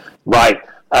 Right.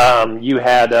 You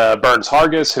had Burns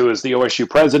Hargis, who is the OSU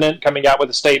president, coming out with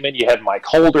a statement. You had Mike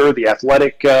Holder, the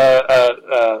athletic,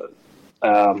 the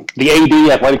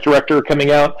AD, athletic director,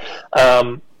 coming out.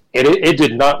 It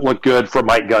did not look good for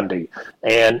Mike Gundy.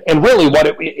 And really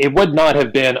what it would not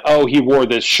have been, oh, he wore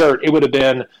this shirt. It would have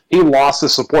been he lost the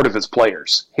support of his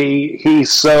players. He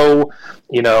so,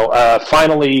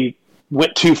 finally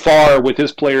went too far with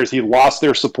his players. He lost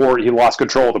their support. He lost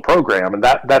control of the program, and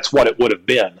that's what it would have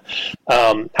been.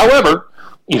 However,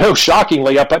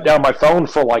 shockingly, I put down my phone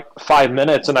for like 5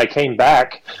 minutes, and I came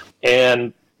back,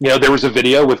 and there was a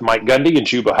video with Mike Gundy and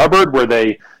Chuba Hubbard where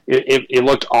it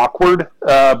looked awkward,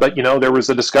 but there was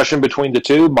a discussion between the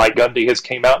two. Mike Gundy has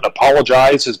came out and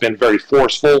apologized, has been very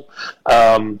forceful,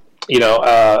 in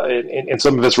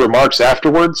some of his remarks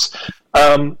afterwards.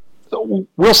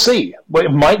 We'll see.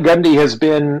 Mike Gundy has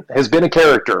been a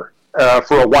character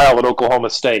for a while at Oklahoma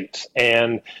State,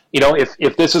 and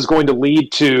if this is going to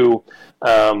lead to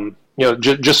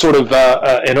just sort of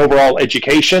an overall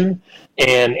education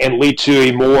and lead to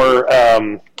a more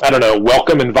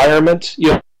welcome environment,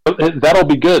 that'll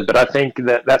be good. But I think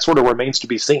that sort of remains to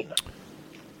be seen.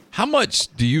 How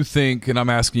much do you think, and I'm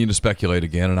asking you to speculate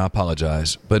again, and I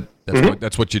apologize, but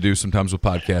that's what you do sometimes with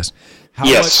podcasts.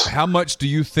 How much do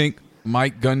you think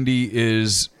Mike Gundy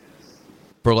is,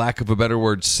 for lack of a better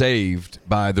word, saved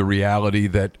by the reality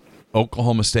that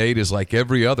Oklahoma State is like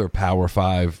every other Power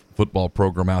 5 football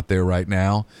program out there right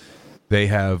now? They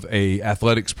have a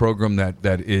athletics program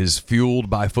that is fueled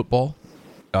by football.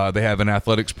 They have an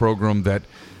athletics program that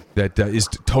is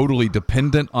totally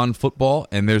dependent on football,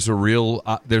 and there's a real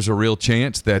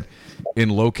chance that in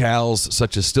locales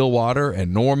such as Stillwater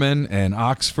and Norman and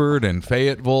Oxford and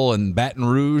Fayetteville and Baton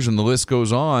Rouge and the list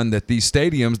goes on, that these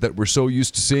stadiums that we're so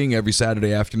used to seeing every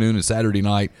Saturday afternoon and Saturday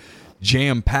night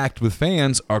jam-packed with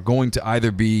fans are going to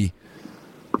either be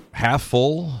half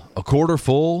full, a quarter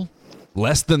full,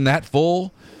 less than that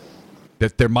full,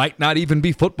 that there might not even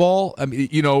be football. I mean,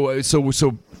 you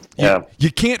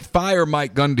can't fire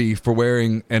Mike Gundy for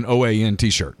wearing an OAN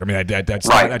T-shirt. I mean, that's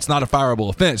not a fireable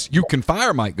offense. You can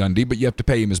fire Mike Gundy, but you have to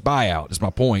pay him his buyout, is my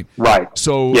point. Right.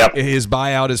 So his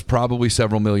buyout is probably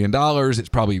several $1 million. It's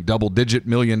probably double-digit $1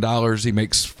 million. He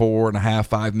makes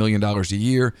 $4.5 million a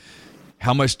year.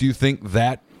 How much do you think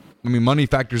that? I mean, money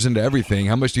factors into everything.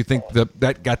 How much do you think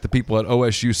that got the people at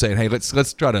OSU saying, "Hey,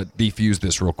 let's try to defuse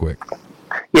this real quick"?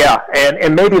 Yeah,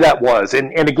 and maybe that was.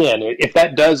 And again, if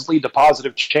that does lead to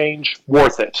positive change,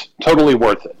 worth it. Totally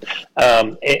worth it.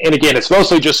 And again, it's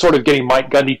mostly just sort of getting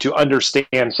Mike Gundy to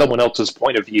understand someone else's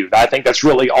point of view. I think that's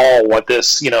really all what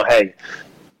this, hey,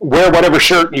 wear whatever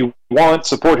shirt you want,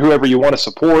 support whoever you want to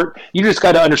support. You just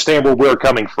got to understand where we're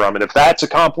coming from. And if that's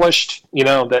accomplished,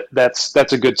 that's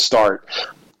a good start.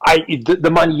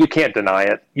 The money, you can't deny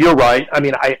it. You're right. I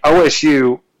mean,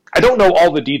 OSU, I don't know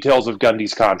all the details of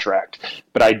Gundy's contract,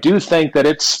 but I do think that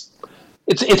it's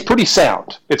pretty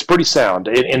sound. It's pretty sound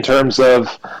in terms of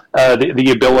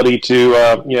the ability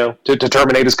to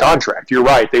terminate his contract. You're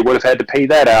right. They would have had to pay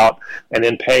that out and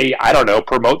then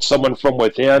promote someone from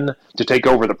within to take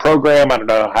over the program. I don't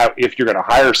know if you're going to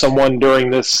hire someone during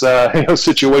this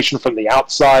situation from the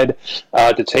outside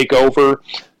to take over.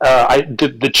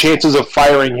 The chances of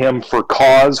firing him for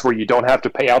cause where you don't have to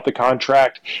pay out the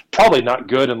contract, probably not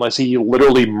good unless he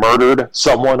literally murdered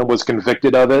someone and was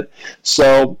convicted of it.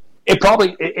 So it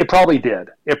probably did.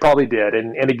 It probably did.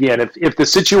 And again, if the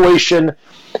situation,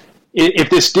 if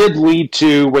this did lead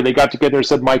to where they got together and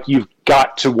said, Mike, you've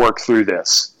got to work through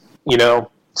this,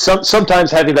 sometimes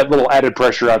having that little added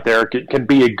pressure out there can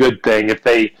be a good thing if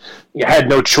they had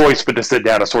no choice but to sit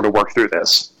down and sort of work through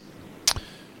this.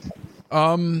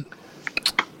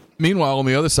 Meanwhile, on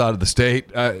the other side of the state,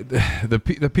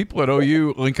 the people at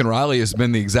OU, Lincoln Riley has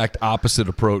been the exact opposite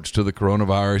approach to the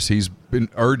coronavirus. He's been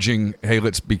urging, hey,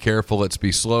 let's be careful, let's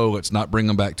be slow, let's not bring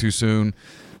them back too soon.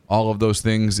 All of those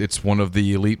things. It's one of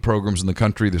the elite programs in the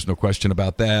country. There's no question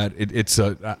about that.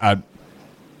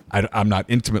 I'm not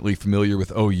intimately familiar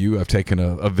with OU. I've taken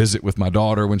a visit with my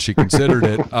daughter when she considered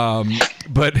it,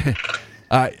 but.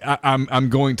 I'm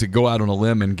going to go out on a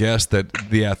limb and guess that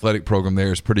the athletic program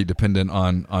there is pretty dependent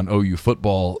on OU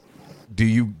football. Do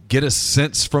you get a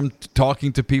sense from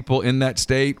talking to people in that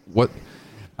state?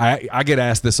 I get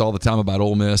asked this all the time about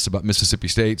Ole Miss, about Mississippi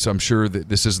State, so I'm sure that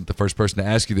this isn't the first person to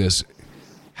ask you this.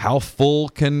 how full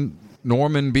can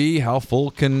Norman be? How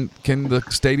full can the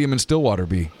stadium in Stillwater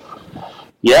be?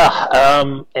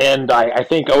 Yeah, and I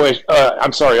think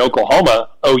Oklahoma,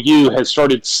 OU has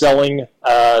started selling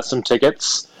some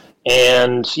tickets,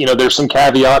 and there's some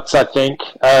caveats I think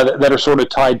that are sort of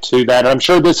tied to that. And I'm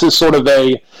sure this is sort of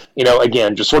a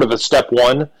again just sort of a step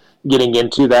one getting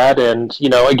into that. And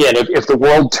again, if the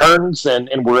world turns and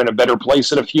we're in a better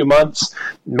place in a few months,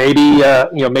 maybe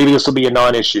maybe this will be a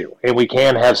non-issue, and we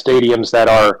can have stadiums that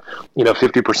are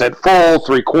 50% full,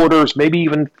 3/4, maybe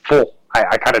even full.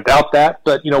 I kind of doubt that,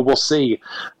 but we'll see.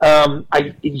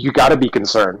 You got to be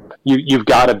concerned. You've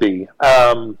got to be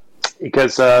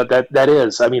because that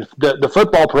is. I mean, the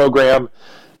football program,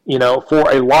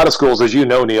 for a lot of schools, as you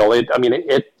know, Neal.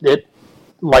 It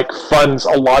like funds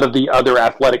a lot of the other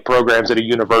athletic programs at a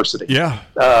university. Yeah.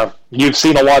 You've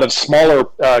seen a lot of smaller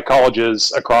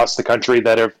colleges across the country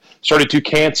that have started to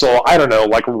cancel, I don't know,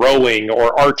 like rowing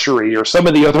or archery or some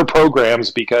of the other programs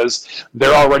because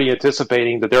they're already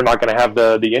anticipating that they're not going to have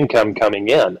the income coming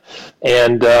in.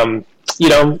 And,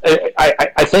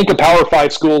 I think a Power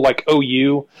 5 school like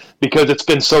OU, because it's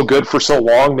been so good for so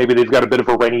long, maybe they've got a bit of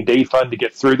a rainy day fund to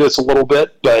get through this a little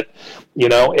bit. But,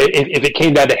 if it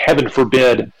came down to heaven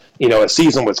forbid, a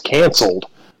season was canceled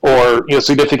or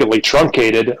significantly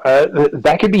truncated,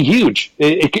 that could be huge.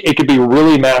 It could be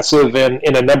really massive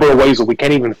in a number of ways that we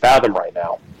can't even fathom right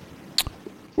now.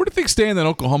 Where do things stand in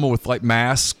Oklahoma with like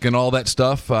masks and all that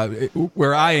stuff?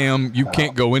 Where I am, you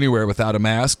can't go anywhere without a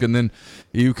mask, and then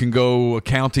you can go a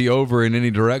county over in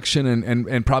any direction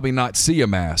and probably not see a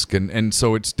mask, and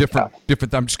so it's different.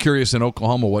 I'm just curious in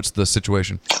Oklahoma, what's the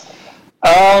situation?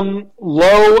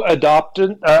 Low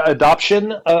adoption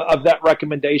of that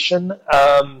recommendation.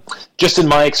 Just in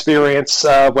my experience,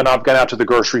 when I've gone out to the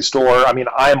grocery store, I'm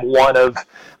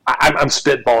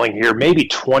spitballing here, maybe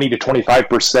 20 to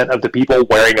 25% of the people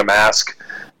wearing a mask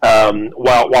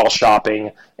while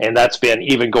shopping, and that's been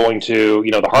even going to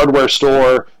the hardware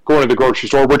store, going to the grocery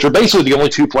store, which are basically the only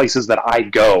two places that I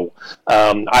go.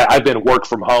 I've been work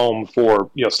from home for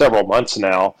several months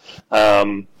now.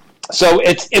 So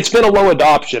it's been a low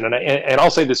adoption, and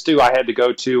I'll say this too. I had to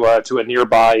go to a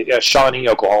nearby Shawnee,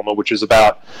 Oklahoma, which is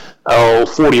about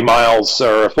 40 miles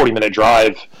or a 40-minute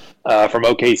drive from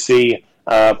OKC.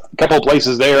 A couple of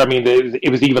places there. I mean, it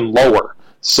was even lower.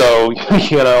 So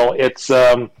it's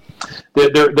there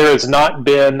has not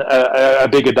been a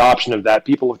big adoption of that.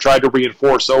 People have tried to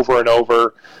reinforce over and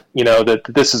over, that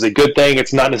this is a good thing.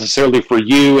 It's not necessarily for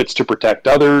you. It's to protect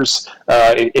others.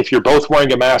 If you're both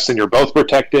wearing a mask, then you're both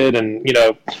protected. And,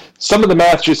 some of the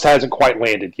math just hasn't quite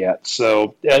landed yet.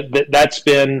 So that's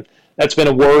been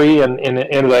a worry. And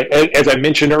as I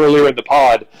mentioned earlier in the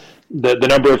pod, the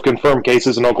number of confirmed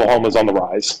cases in Oklahoma is on the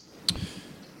rise.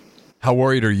 How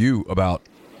worried are you about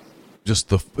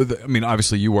just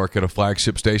obviously you work at a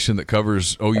flagship station that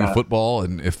covers OU football,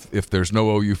 and if there's no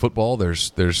OU football,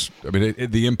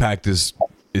 the impact is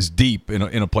deep in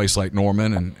a place like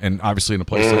Norman, and obviously in a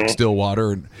place like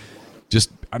Stillwater. And just,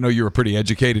 I know you're a pretty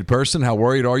educated person. How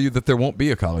worried are you that there won't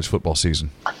be a college football season?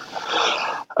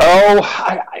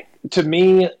 To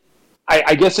me,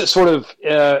 I guess it sort of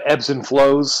ebbs and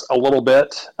flows a little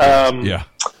bit. Yeah.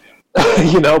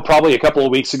 Probably a couple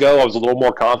of weeks ago, I was a little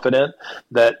more confident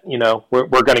that, we're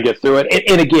going to get through it.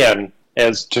 And again,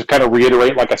 as to kind of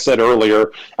reiterate, like I said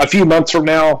earlier, a few months from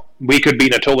now, we could be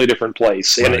in a totally different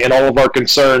place. Right. And all of our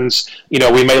concerns,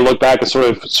 we may look back and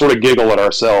sort of giggle at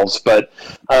ourselves. But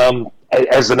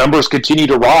as the numbers continue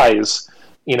to rise,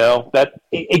 that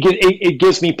it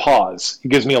gives me pause. It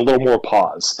gives me a little more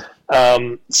pause.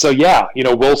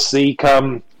 We'll see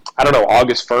come,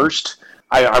 August 1st.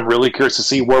 I'm really curious to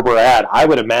see where we're at. I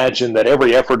would imagine that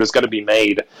every effort is going to be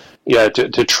made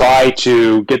to try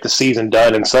to get the season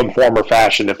done in some form or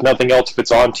fashion. If nothing else, if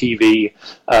it's on TV,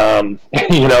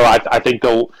 I think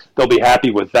they'll be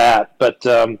happy with that. But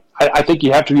I think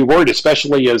you have to be worried,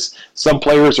 especially as some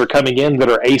players are coming in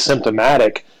that are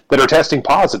asymptomatic, that are testing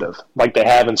positive, like they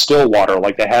have in Stillwater,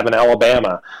 like they have in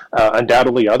Alabama,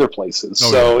 undoubtedly other places.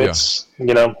 It's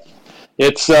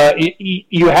It's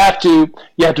you have to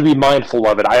be mindful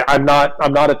of it. I'm not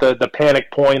at the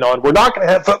panic point on we're not going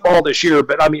to have football this year,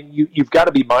 but I mean you've got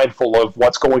to be mindful of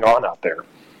what's going on out there.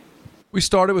 We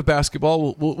started with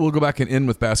basketball. We'll go back and end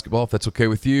with basketball if that's okay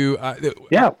with you.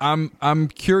 Yeah. I'm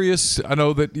curious. I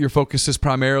know that your focus is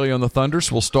primarily on the Thunder,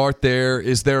 so we'll start there.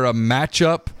 Is there a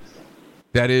matchup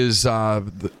that is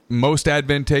the most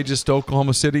advantageous to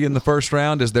Oklahoma City in the first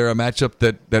round? Is there a matchup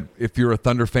that if you're a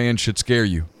Thunder fan should scare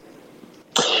you?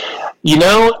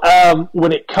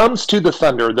 When it comes to the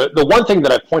Thunder, the one thing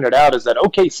that I pointed out is that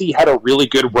OKC had a really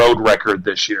good road record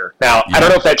this year. Now, I don't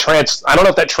know if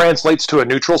that translates to a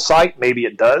neutral site. Maybe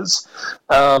it does.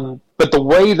 But the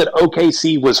way that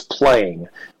OKC was playing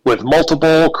with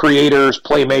multiple creators,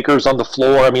 playmakers on the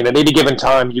floor, I mean, at any given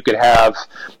time, you could have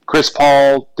Chris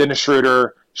Paul, Dennis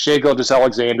Schroeder, Shai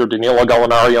Gilgeous-Alexander, Danilo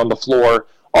Gallinari on the floor,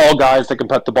 all guys that can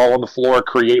put the ball on the floor,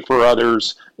 create for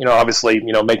others, obviously,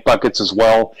 make buckets as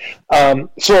well.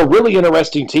 So a really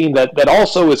interesting team that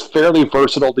also is fairly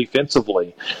versatile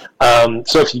defensively.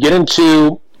 So if you get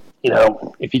into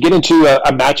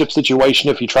a matchup situation,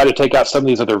 if you try to take out some of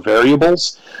these other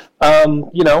variables,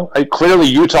 clearly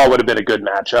Utah would have been a good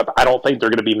matchup. I don't think they're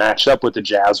going to be matched up with the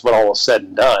Jazz when all is said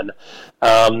and done.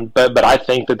 But I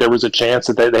think that there was a chance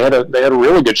that they had a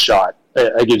really good shot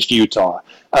against Utah.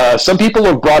 Some people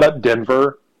have brought up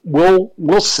Denver.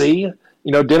 We'll see.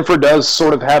 Denver does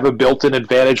sort of have a built-in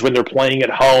advantage when they're playing at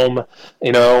home,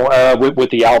 with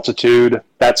the altitude.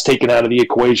 That's taken out of the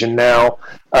equation now.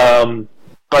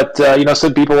 But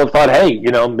some people have thought, hey,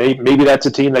 maybe that's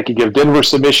a team that could give Denver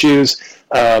some issues.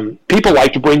 People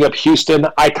like to bring up Houston.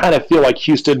 I kind of feel like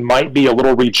Houston might be a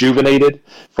little rejuvenated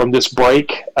from this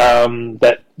break. I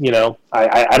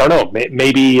don't know.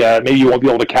 Maybe you won't be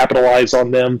able to capitalize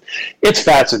on them. It's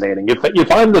fascinating.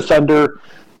 If I'm the Thunder,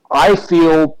 I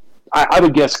feel I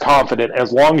would guess confident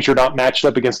as long as you're not matched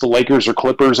up against the Lakers or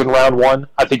Clippers in round one.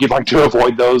 I think you'd like to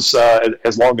avoid those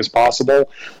as long as possible.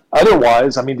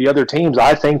 Otherwise, I mean, the other teams,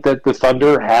 I think that the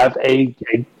Thunder have a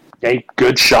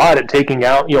good shot at taking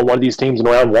out one of these teams in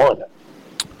round one.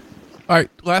 All right,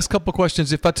 last couple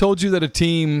questions. If I told you that a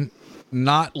team,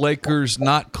 not Lakers,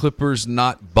 not Clippers,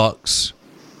 not Bucks,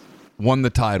 won the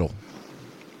title,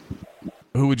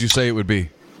 who would you say it would be?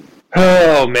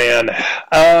 Oh, man.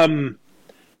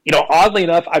 Oddly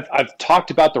enough, I've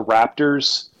talked about the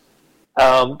Raptors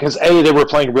because, they were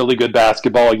playing really good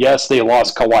basketball. Yes, they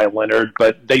lost Kawhi Leonard,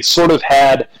 but they sort of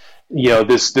had,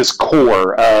 this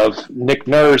core of Nick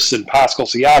Nurse and Pascal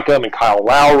Siakam and Kyle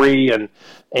Lowry and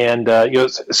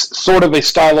sort of a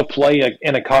style of play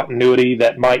and a continuity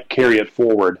that might carry it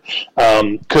forward.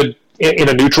 Could in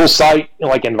a neutral site,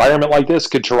 like environment like this,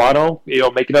 could Toronto,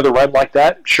 make another run like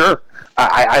that? Sure.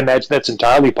 I imagine that's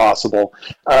entirely possible.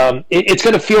 It's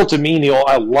going to feel to me, Neil,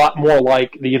 a lot more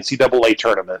like the NCAA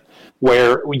tournament,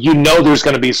 where there's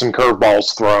going to be some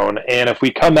curveballs thrown. And if we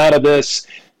come out of this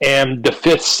and the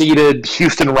fifth-seeded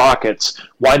Houston Rockets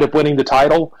wind up winning the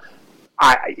title,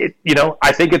 I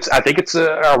think it's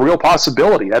a real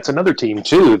possibility. That's another team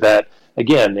too that,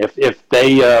 again, if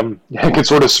they can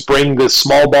sort of spring this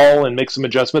small ball and make some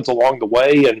adjustments along the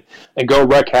way and go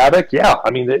wreak havoc, yeah,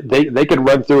 I mean, they could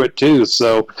run through it too.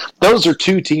 So those are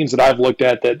two teams that I've looked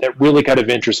at that really kind of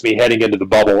interest me heading into the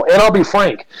bubble. And I'll be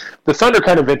frank, the Thunder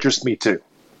kind of interest me too.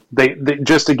 They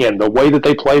just, again, the way that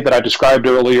they play that I described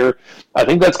earlier, I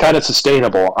think that's kind of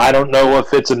sustainable. I don't know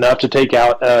if it's enough to take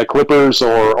out Clippers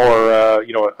or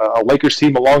a Lakers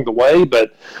team along the way,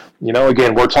 but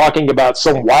again, we're talking about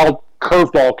some wild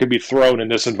curveball could be thrown in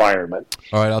this environment.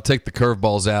 All right, I'll take the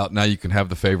curveballs out. Now you can have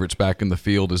the favorites back in the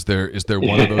field. Is there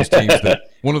one of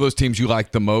those teams you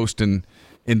like the most in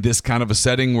this kind of a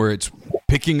setting where it's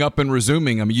picking up and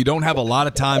resuming? I mean, you don't have a lot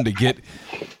of time to get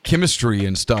chemistry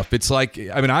and stuff. It's like,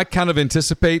 I kind of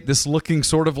anticipate this looking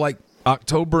sort of like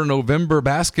October, November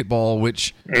basketball,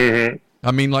 which,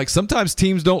 like sometimes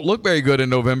teams don't look very good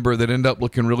in November that end up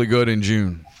looking really good in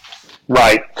June.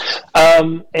 Right.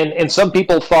 And some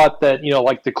people thought that,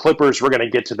 like the Clippers were going to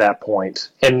get to that point.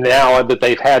 And now that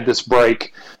they've had this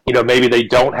break, maybe they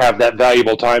don't have that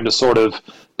valuable time to sort of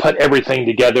put everything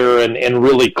together and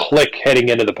really click heading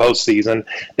into the postseason.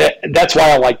 That's why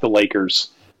I like the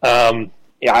Lakers.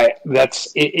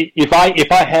 If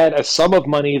I had a sum of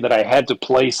money that I had to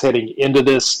place heading into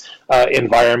this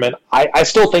environment, I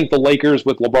still think the Lakers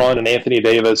with LeBron and Anthony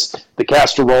Davis, the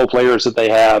cast of role players that they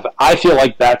have, I feel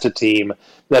like that's a team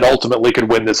that ultimately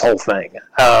could win this whole thing.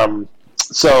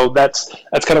 So that's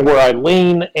kind of where I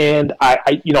lean. And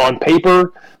I on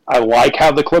paper, I like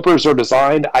how the Clippers are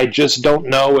designed. I just don't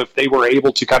know if they were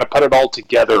able to kind of put it all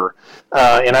together.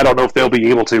 And I don't know if they'll be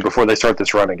able to before they start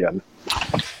this run again.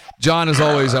 John, as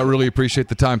always, I really appreciate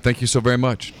the time. Thank you so very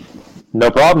much.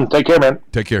 No problem. Take care, man.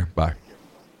 Take care. Bye.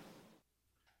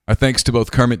 Our thanks to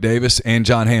both Kermit Davis and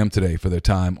Jon Hamm today for their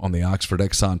time on the Oxford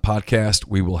Exxon Podcast.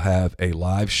 We will have a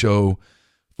live show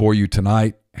for you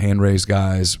tonight. Hand raise,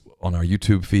 guys, on our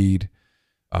YouTube feed.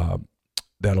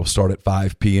 That'll start at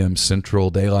 5 p.m.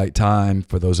 Central Daylight Time.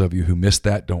 For those of you who missed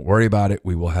that, don't worry about it.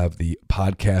 We will have the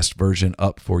podcast version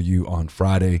up for you on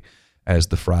Friday as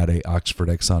the Friday Oxford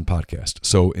Exxon Podcast.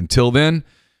 So until then,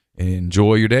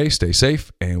 Enjoy your day. Stay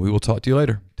safe, and we will talk to you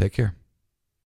later. Take care.